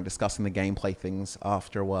 boring discussing the gameplay things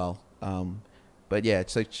after a while. But yeah,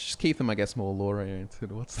 so just keep them, I guess, more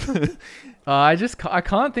lore-oriented. What's the... I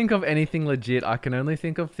can't think of anything legit. I can only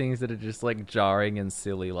think of things that are just, like, jarring and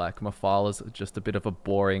silly. Like, Mephila's just a bit of a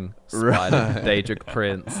boring spider, Right. Daedric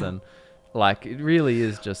prince, and, like, it really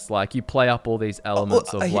is just, like, you play up all these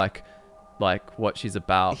elements of, like what she's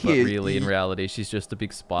about, but Here, really, in reality, she's just a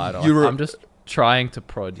big spider. You're- I'm just trying to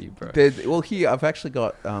prod you, bro. Well, here, I've actually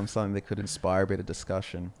got something that could inspire a bit of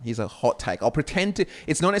discussion. Here's a hot take. I'll pretend to...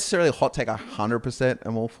 It's not necessarily a hot take 100%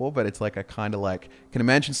 I'm all for, but it's like a kind of like... Can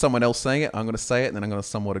imagine someone else saying it, I'm going to say it, and then I'm going to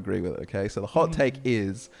somewhat agree with it, okay? So the hot take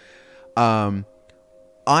is...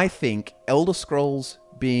 I think Elder Scrolls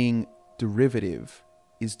being derivative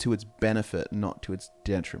is to its benefit, not to its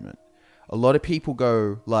detriment. A lot of people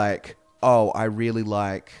go like... Oh, I really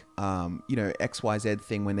like, you know, XYZ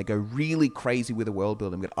thing when they go really crazy with the world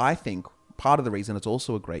building. But I think part of the reason it's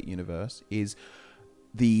also a great universe is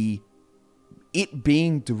it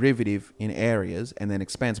being derivative in areas and then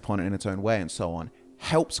expands upon it in its own way and so on,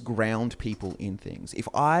 helps ground people in things.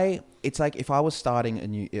 It's like if I was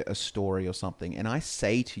starting a story or something, and I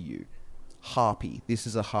say to you, harpy, this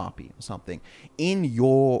is a harpy or something, in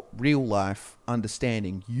your real life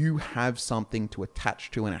understanding, you have something to attach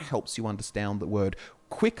to, and it helps you understand the word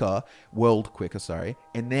quicker, sorry.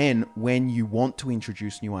 And then when you want to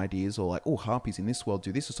introduce new ideas or like, oh, harpies in this world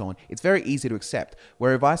do this or so on, it's very easy to accept.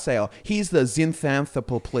 Where if I say, oh, here's the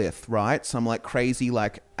Zinthanthopoplith, right? Some like crazy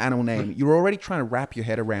like animal name, you're already trying to wrap your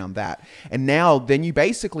head around that. And now then you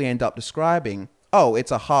basically end up describing, oh,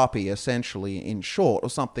 it's a harpy essentially in short or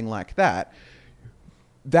something like that.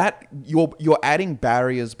 That you're adding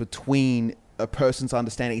barriers between a person's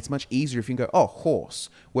understanding. It's much easier if you can go, oh, horse.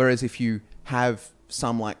 Whereas if you have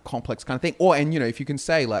some like complex kind of thing, or, and you know, if you can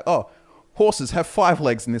say like, oh, horses have 5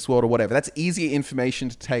 legs in this world or whatever, that's easier information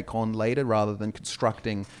to take on later rather than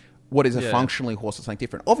constructing what is a functionally horse or something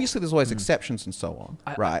different. Obviously there's always exceptions and so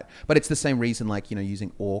on, right? But it's the same reason, like, you know,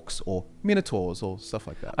 using orcs or minotaurs or stuff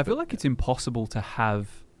like that. I feel like it's impossible to have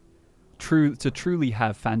truly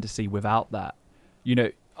have fantasy without that. You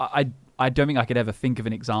know, I don't think I could ever think of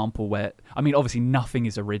an example where, I mean, obviously nothing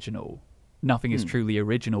is original. Nothing is truly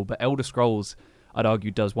original, but Elder Scrolls, I'd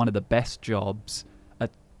argue, does one of the best jobs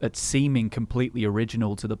at seeming completely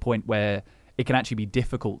original, to the point where it can actually be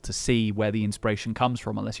difficult to see where the inspiration comes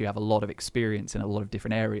from unless you have a lot of experience in a lot of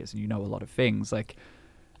different areas and you know a lot of things. Like,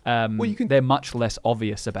 they're much less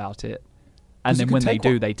obvious about it. And then when they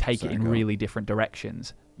do, they take it in really different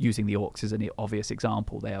directions. Using the orcs as an obvious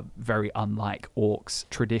example, they are very unlike orcs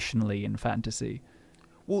traditionally in fantasy.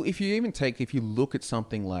 Well, if you look at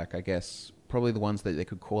something like, I guess, probably the ones that they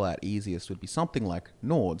could call out easiest would be something like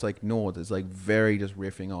Nords. Like Nords is like very just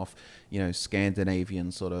riffing off, you know,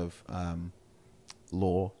 Scandinavian sort of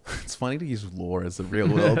lore. It's funny to use lore as a real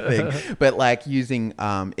world thing, but like using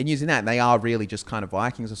that, they are really just kind of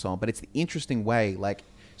Vikings or so on. But it's the interesting way, like,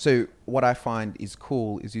 so what I find is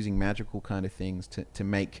cool is using magical kind of things to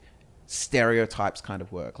make stereotypes kind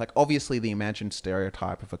of work. Like obviously the imagined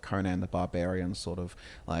stereotype of a Conan the Barbarian sort of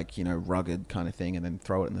like, you know, rugged kind of thing, and then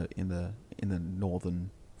throw it in the northern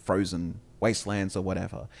frozen wastelands or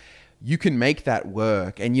whatever. You can make that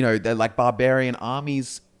work, and you know, they're like barbarian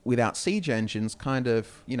armies without siege engines kind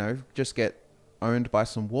of, you know, just get owned by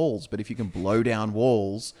some walls. But if you can blow down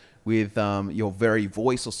walls with your very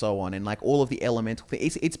voice or so on, and like all of the elemental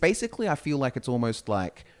things, it's basically, I feel like it's almost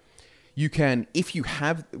like you can, if you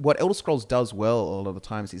have, what Elder Scrolls does well a lot of the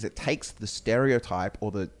times is it takes the stereotype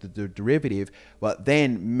or the derivative, but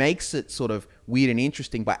then makes it sort of weird and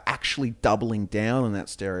interesting by actually doubling down on that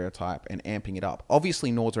stereotype and amping it up.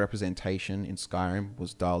 Obviously, Nord's representation in Skyrim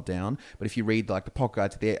was dialed down, but if you read like the Pocket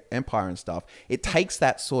Guide to the Empire and stuff, it takes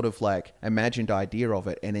that sort of like imagined idea of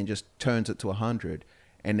it and then just turns it to 100.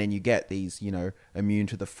 And then you get these, you know, immune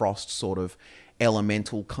to the frost sort of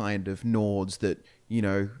elemental kind of Nords that, you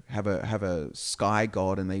know, have a sky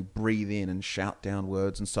god and they breathe in and shout down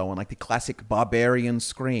words and so on, like the classic barbarian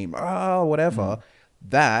scream, oh, whatever.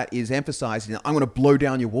 That is emphasizing, I'm going to blow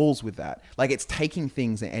down your walls with that. Like it's taking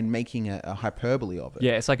things and making a hyperbole of it.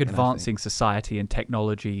 Yeah, it's like advancing society and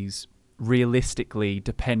technologies realistically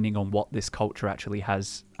depending on what this culture actually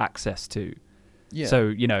has access to. Yeah. So,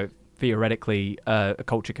 you know, theoretically, a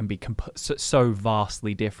culture can be so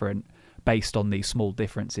vastly different based on these small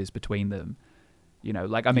differences between them. You know,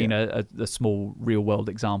 like, I mean, a small real world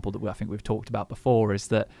example that I think we've talked about before is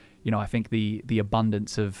that, you know, I think the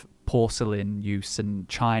abundance of porcelain use in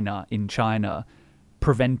China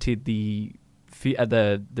prevented the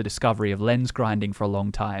discovery of lens grinding for a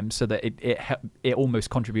long time, so that it almost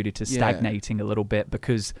contributed to stagnating a little bit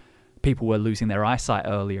because people were losing their eyesight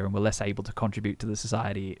earlier and were less able to contribute to the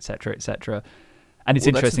society, etc., etc. And it's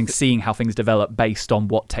interesting seeing how things develop based on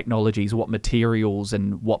what technologies, what materials,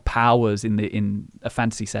 and what powers in a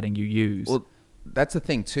fantasy setting you use. Well, that's the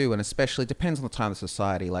thing too, and especially it depends on the time of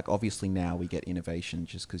society. Like obviously now we get innovation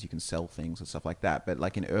just because you can sell things and stuff like that. But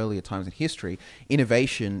like in earlier times in history,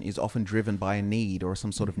 innovation is often driven by a need or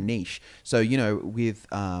some sort of niche. So you know,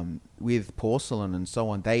 with porcelain and so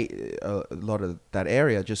on, a lot of that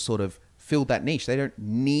area just sort of filled that niche. They don't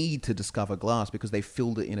need to discover glass because they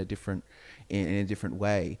filled it in a different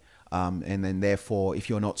way. And then therefore, if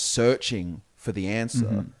you're not searching for the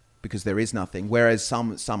answer, because there is nothing, whereas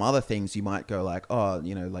some other things you might go like, oh,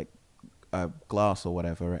 you know, like glass or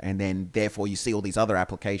whatever, and then therefore you see all these other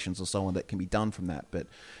applications or so on that can be done from that. But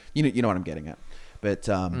you know what I'm getting at.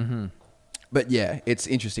 But yeah, it's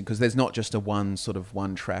interesting because there's not just a one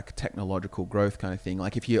track technological growth kind of thing.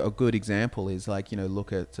 Like a good example is like, you know,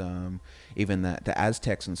 look at even the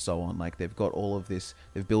Aztecs and so on. Like they've got all of this,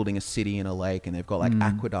 they're building a city in a lake and they've got like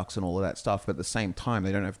aqueducts and all of that stuff. But at the same time,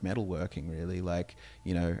 they don't have metalworking really. Like,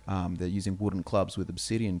 you know, they're using wooden clubs with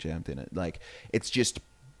obsidian jammed in it. Like it's just,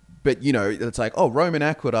 but you know, it's like, oh, Roman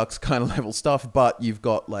aqueducts kind of level stuff, but you've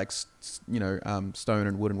got like, you know, stone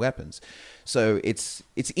and wooden weapons. So it's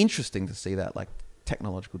interesting to see that like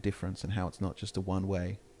technological difference and how it's not just a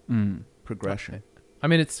one-way progression. I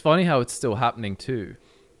mean, it's funny how it's still happening too.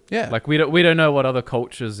 Yeah. Like we don't know what other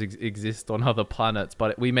cultures exist on other planets,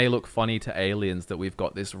 but we may look funny to aliens that we've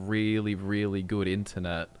got this really, really good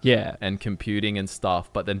internet and computing and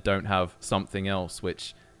stuff, but then don't have something else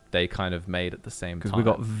which they kind of made at the same time. We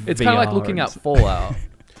got it's kind of like looking at Fallout.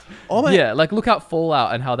 Yeah, like look at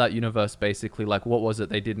Fallout and how that universe basically, like, what was it?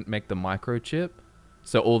 They didn't make the microchip,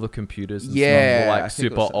 so all the computers and stuff were I like think it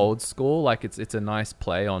super was old school. Like it's a nice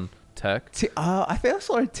play on tech. I think I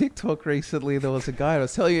saw a TikTok recently. There was a guy that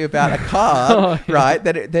was telling you about a card, right?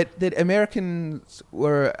 That America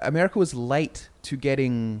was late to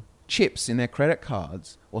getting chips in their credit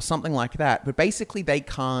cards or something like that. But basically, they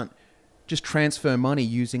can't just transfer money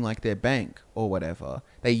using like their bank or whatever.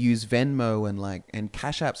 They use Venmo and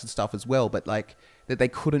Cash Apps and stuff as well. But like that, they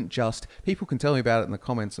couldn't just. People can tell me about it in the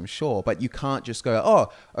comments, I'm sure. But you can't just go,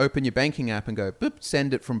 open your banking app and go, boop,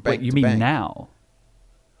 send it from bank. Wait, you to mean bank. now?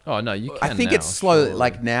 Oh no, you can. I think now, it's slow. surely.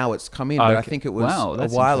 Like now, it's come in, but I Okay. think it was Wow, a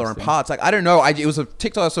that's while or in interesting. parts. Like I don't know. It was a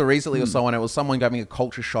TikTok I saw recently or someone. It was someone having a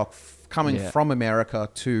culture shock coming from America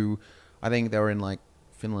to, I think they were in like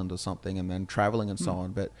Finland or something, and then traveling and so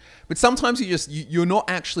on. But sometimes you're not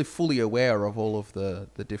actually fully aware of all of the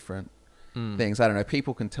different things. I don't know.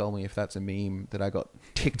 People can tell me if that's a meme that I got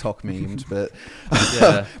TikTok memed, but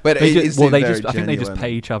Yeah. but They it just, seemed very I think they just genuine.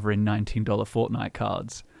 pay each other in $19 Fortnite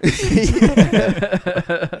cards.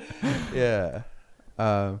 Yeah.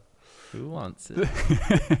 Who wants it?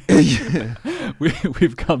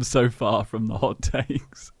 We've come so far from the hot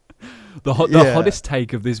takes. The Yeah. hottest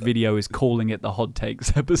take of this video is calling it the hot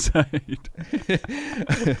takes episode.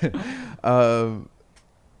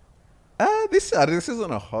 This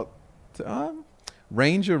isn't a hot.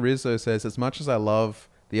 Ranger Rizzo says, as much as I love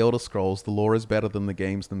the Elder Scrolls, the lore is better than the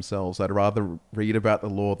games themselves. I'd rather read about the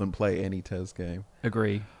lore than play any TES game.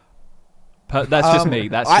 Agree. That's just me.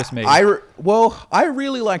 That's just me. I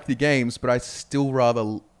really like the games, but I still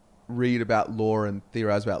rather read about lore and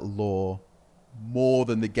theorize about lore more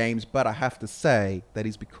than the games. But I have to say that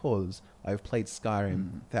is because I've played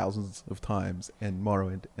Skyrim thousands of times and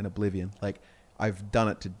Morrowind and Oblivion. Like, I've done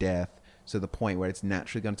it to death. So the point where it's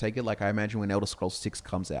naturally going to take it. Like, I imagine when Elder Scrolls 6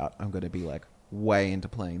 comes out, I'm going to be like way into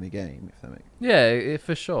playing the game, if that makes sense. Yeah,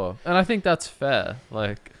 for sure. And I think that's fair.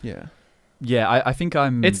 Like, Yeah. Yeah, I think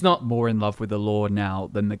I'm It's not- more in love with the lore now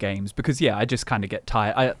than the games because, yeah, I just kind of get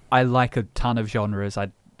tired. I like a ton of genres.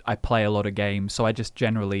 I play a lot of games, so I just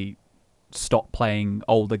generally stop playing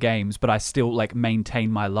older games, but I still like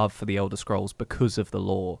maintain my love for the Elder Scrolls because of the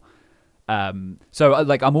lore. So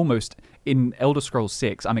I'm almost in Elder Scrolls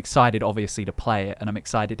 6. I'm excited, obviously, to play it, and I'm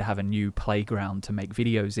excited to have a new playground to make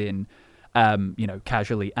videos in,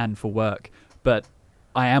 casually and for work. But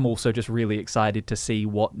I am also just really excited to see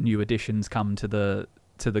what new additions come to the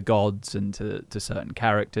gods and to certain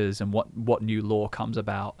characters and what new lore comes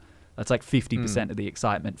about. That's like 50% of the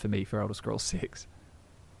excitement for me for Elder Scrolls 6.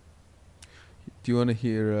 Do you want to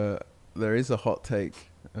hear? There is a hot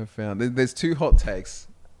take I found. There's two hot takes.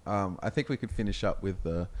 I think we could finish up with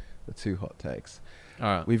the two hot takes.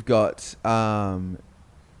 all right. We've got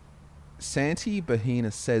Santi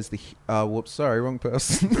Bahina says whoops, sorry, wrong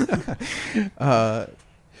person.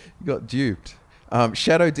 You got duped.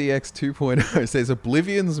 Shadow DX 2.0 says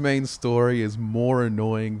Oblivion's main story is more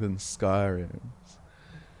annoying than Skyrim's.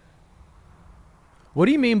 What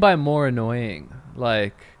do you mean by more annoying?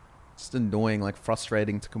 Like, Just annoying, like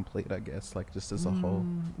frustrating to complete, I guess, like just as a whole.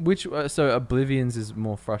 which so Oblivion's is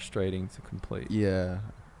more frustrating to complete. Yeah.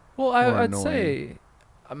 Well, More I'd annoying. say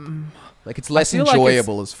Like it's less feel like it's-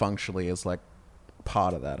 enjoyable as functionally as like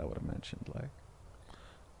part of that, I would have mentioned. Like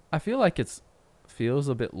I feel like it's feels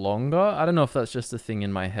a bit longer. I don't know if that's just a thing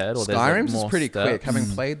in my head or there's like Skyrim's is more pretty quick. steps. Having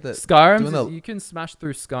played that, Skyrim's doing the- you can smash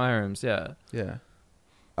through Skyrim's, yeah. yeah,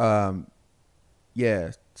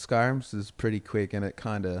 yeah, Skyrim's is pretty quick, and it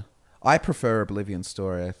kind of. I prefer Oblivion's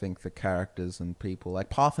story. I think the characters and people like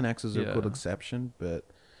Paarthurnax is a good Yeah. exception, but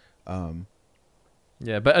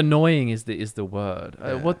Yeah, but annoying is the word.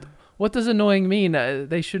 Yeah. What does annoying mean?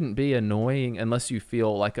 They shouldn't be annoying unless you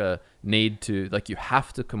feel like a need to, like you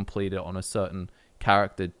have to complete it on a certain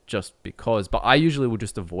character just because. But I usually will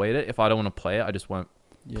just avoid it. If I don't want to play it, I just won't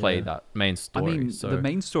play Yeah. that main I story. mean, so the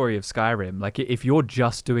main story of Skyrim, like if you're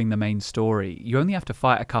just doing the main story, you only have to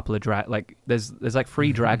fight a couple of there's like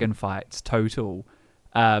 3 dragon fights total,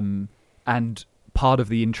 and part of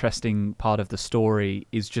the interesting part of the story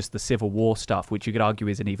is just the Civil War stuff, which you could argue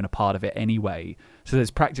isn't even a part of it anyway. So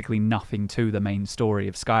there's practically nothing to the main story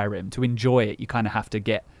of Skyrim. To enjoy it, you kind of have to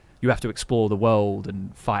get you have to explore the world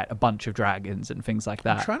and fight a bunch of dragons and things like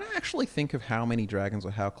I'm that. trying to actually think of how many dragons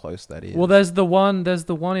or how close that is. Well, there's the one in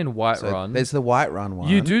Whiterun. There's the Whiterun one.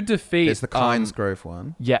 You do defeat. There's the Kynes Grove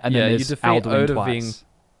one. Yeah, and Yeah, then you there's defeat Alduin Odahviing. twice.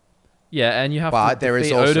 Yeah, and you have But to there is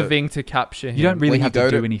defeat also- Odahviing to capture him. You don't really When you have to go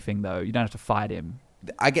do to- anything though. You don't have to fight him.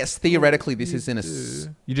 I guess theoretically this is in a...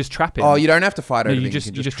 You just trap him. Oh, you don't have to fight No, Odahviing.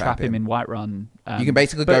 you just trap him in Whiterun. You can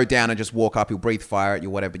basically but- go down and just walk up. He'll breathe fire at you,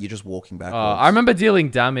 whatever. But you're just walking backwards. I remember dealing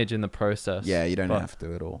damage in the process. Yeah, you don't but- have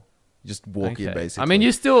to at all. You just walk in Okay. basically. I mean,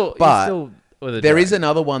 you're still with a There is dragon.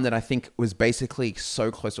 another one that I think was basically so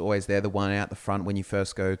close to always there. The one out the front when you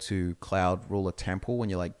first go to Cloud Ruler Temple, when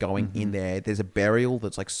you're like going in there, there's a burial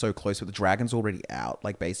that's like so close, but the dragon's already out,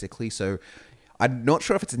 like basically. So I'm not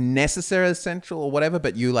sure if it's necessarily essential or whatever,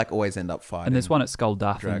 but you like always end up fighting. And there's one at Skull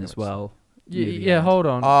Dathan Dragons. as well. Yeah, hold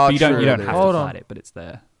on. Oh, But you don't true, have there to is. Hold on. fight it, but it's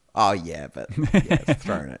there. Oh yeah, but yeah, it's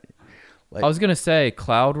thrown at you. Like, I was gonna say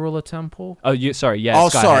Cloud Ruler Temple. Oh, sorry. Yeah. oh,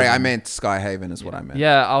 Skyhaven. sorry, I meant Skyhaven is what I meant.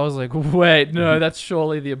 Yeah, I was like, wait, no, that's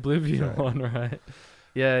surely the Oblivion one, right?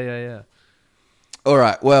 Yeah. All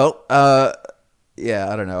right. Well, yeah,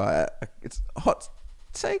 I don't know. It's a hot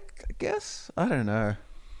take, I guess. I don't know.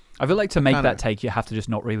 I feel like to make Kinda. that take, you have to just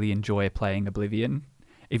not really enjoy playing Oblivion.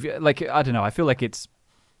 If you like, I don't know. I feel like it's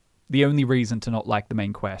the only reason to not like the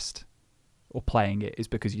main quest or playing it is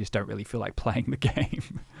because you just don't really feel like playing the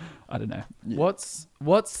game. I don't know. What's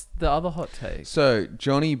the other hot take? So,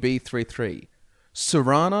 Johnny B33.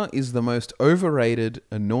 Serana is the most overrated,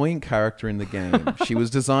 annoying character in the game. She was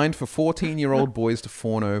designed for 14-year-old boys to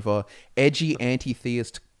fawn over. Edgy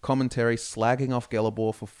anti-theist commentary slagging off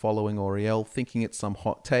Gelabor for following Auriel, thinking it's some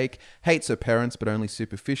hot take, hates her parents but only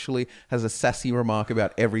superficially, has a sassy remark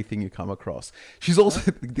about everything you come across. She's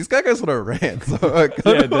also... This guy goes on a rant, so I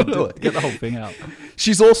Yeah, kinda get the whole thing out.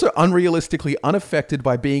 She's also unrealistically unaffected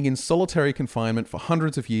by being in solitary confinement for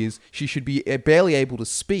hundreds of years. She should be barely able to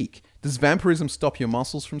speak. Does vampirism stop your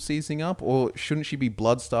muscles from seizing up, or shouldn't she be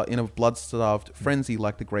in a blood-starved frenzy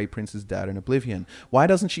like the Grey Prince's dad in Oblivion? Why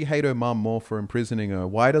doesn't she hate her mum more for imprisoning her?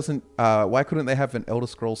 Why couldn't they have an Elder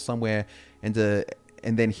Scrolls somewhere and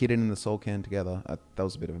then hidden in the soul can together? That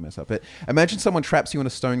was a bit of a mess up. But imagine someone traps you in a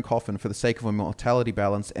stone coffin for the sake of a mortality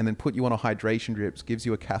balance and then put you on a hydration drips, gives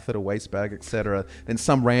you a catheter, waste bag, etc. Then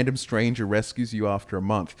some random stranger rescues you after a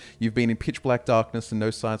month. You've been in pitch black darkness and no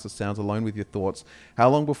signs or sounds, alone with your thoughts. How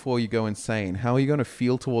long before you go insane? How are you going to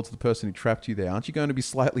feel towards the person who trapped you there? Aren't you going to be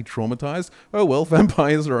slightly traumatized? Oh well,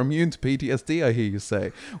 vampires are immune to PTSD, I hear you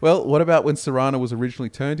say. Well, what about when Serana was originally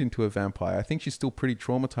turned into a vampire? I think she's still pretty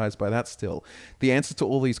traumatized by that still. The answer to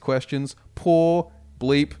all these questions: poor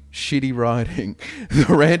bleep shitty writing. The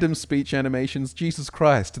random speech animations, Jesus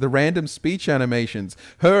Christ, the random speech animations,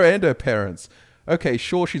 her and her parents. Okay,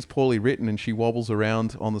 sure, she's poorly written and she wobbles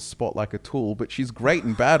around on the spot like a tool, but she's great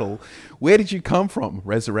in battle. Where did you come from?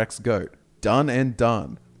 Resurrects Goat. Done and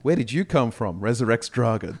done. Where did you come from? Resurrects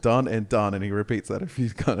Draga. Done and done. And he repeats that a few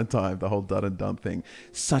kind of times, the whole done and done thing.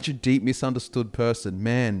 Such a deep misunderstood person.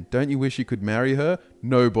 Man, don't you wish you could marry her?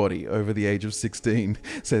 Nobody over the age of 16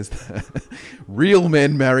 says that. Real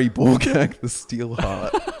men marry Borgak the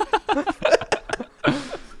Steelheart.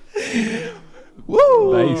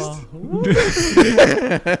 Woo! Based.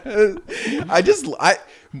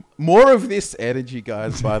 More of this energy,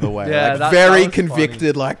 guys, by the way. Yeah, like, that very was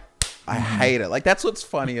convicted, like, I hate it. Like, that's what's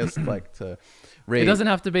funniest, like, to read. It doesn't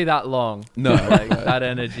have to be that long. No. Like, that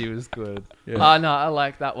energy was good. Yeah. No, I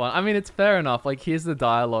like that one. I mean, it's fair enough. Like, here's the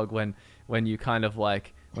dialogue when you kind of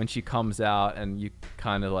like, when she comes out and you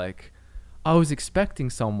kind of like, I was expecting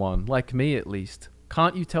someone, like me at least.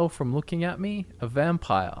 Can't you tell from looking at me? A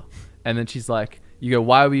vampire. And then she's like, you go,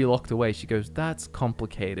 why were you locked away? She goes, that's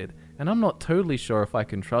complicated. And I'm not totally sure if I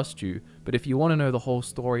can trust you, but if you want to know the whole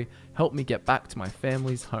story, help me get back to my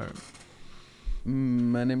family's home.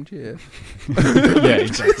 My name's Jeff. Yeah,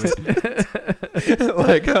 exactly.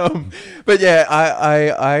 Like, but yeah,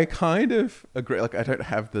 I kind of agree. Like, I don't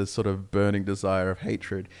have the sort of burning desire of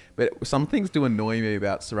hatred, but some things do annoy me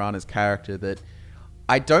about Serana's character. That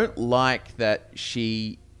I don't like that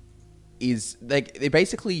she is like,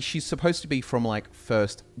 basically she's supposed to be from like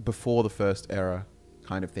before the first era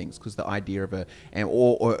kind of things, because the idea of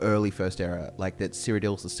or early first era, like that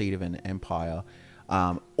Cyrodiil's the seat of an empire.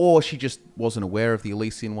 Or she just wasn't aware of the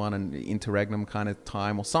Elysian one and interregnum kind of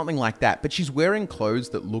time or something like that. But she's wearing clothes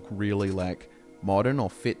that look really like modern or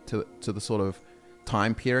fit to the sort of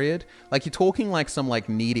time period. Like, you're talking like some like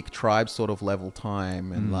Nedic tribe sort of level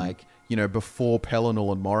time and like, you know, before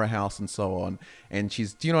Pelennor and Morahouse and so on. And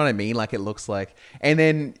she's, do you know what I mean? Like, it looks like, and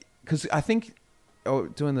then, because I think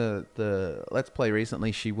doing the Let's Play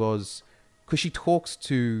recently, she was, because she talks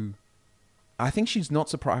to I think she's not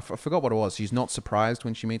surprised. I forgot what it was. She's not surprised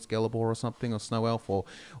when she meets Gelabor or something, or Snow Elf, or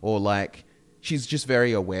like she's just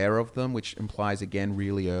very aware of them, which implies again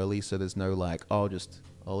really early. So there's no like, oh, just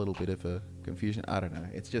a little bit of a confusion. I don't know.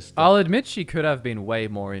 It's just I'll admit she could have been way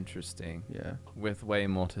more interesting. yeah. With way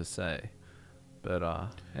more to say. But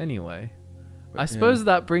anyway, But, I suppose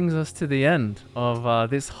that brings us to the end of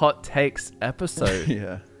this Hot Takes episode.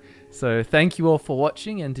 Yeah. So thank you all for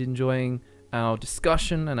watching and enjoying our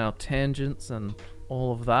discussion and our tangents and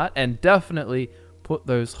all of that. And definitely put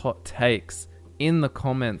those hot takes in the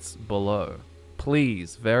comments below.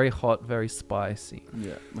 Please. Very hot, very spicy.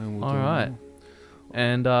 Yeah. And we'll All do right. more.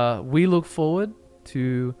 And we look forward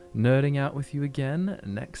to nerding out with you again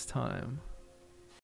next time.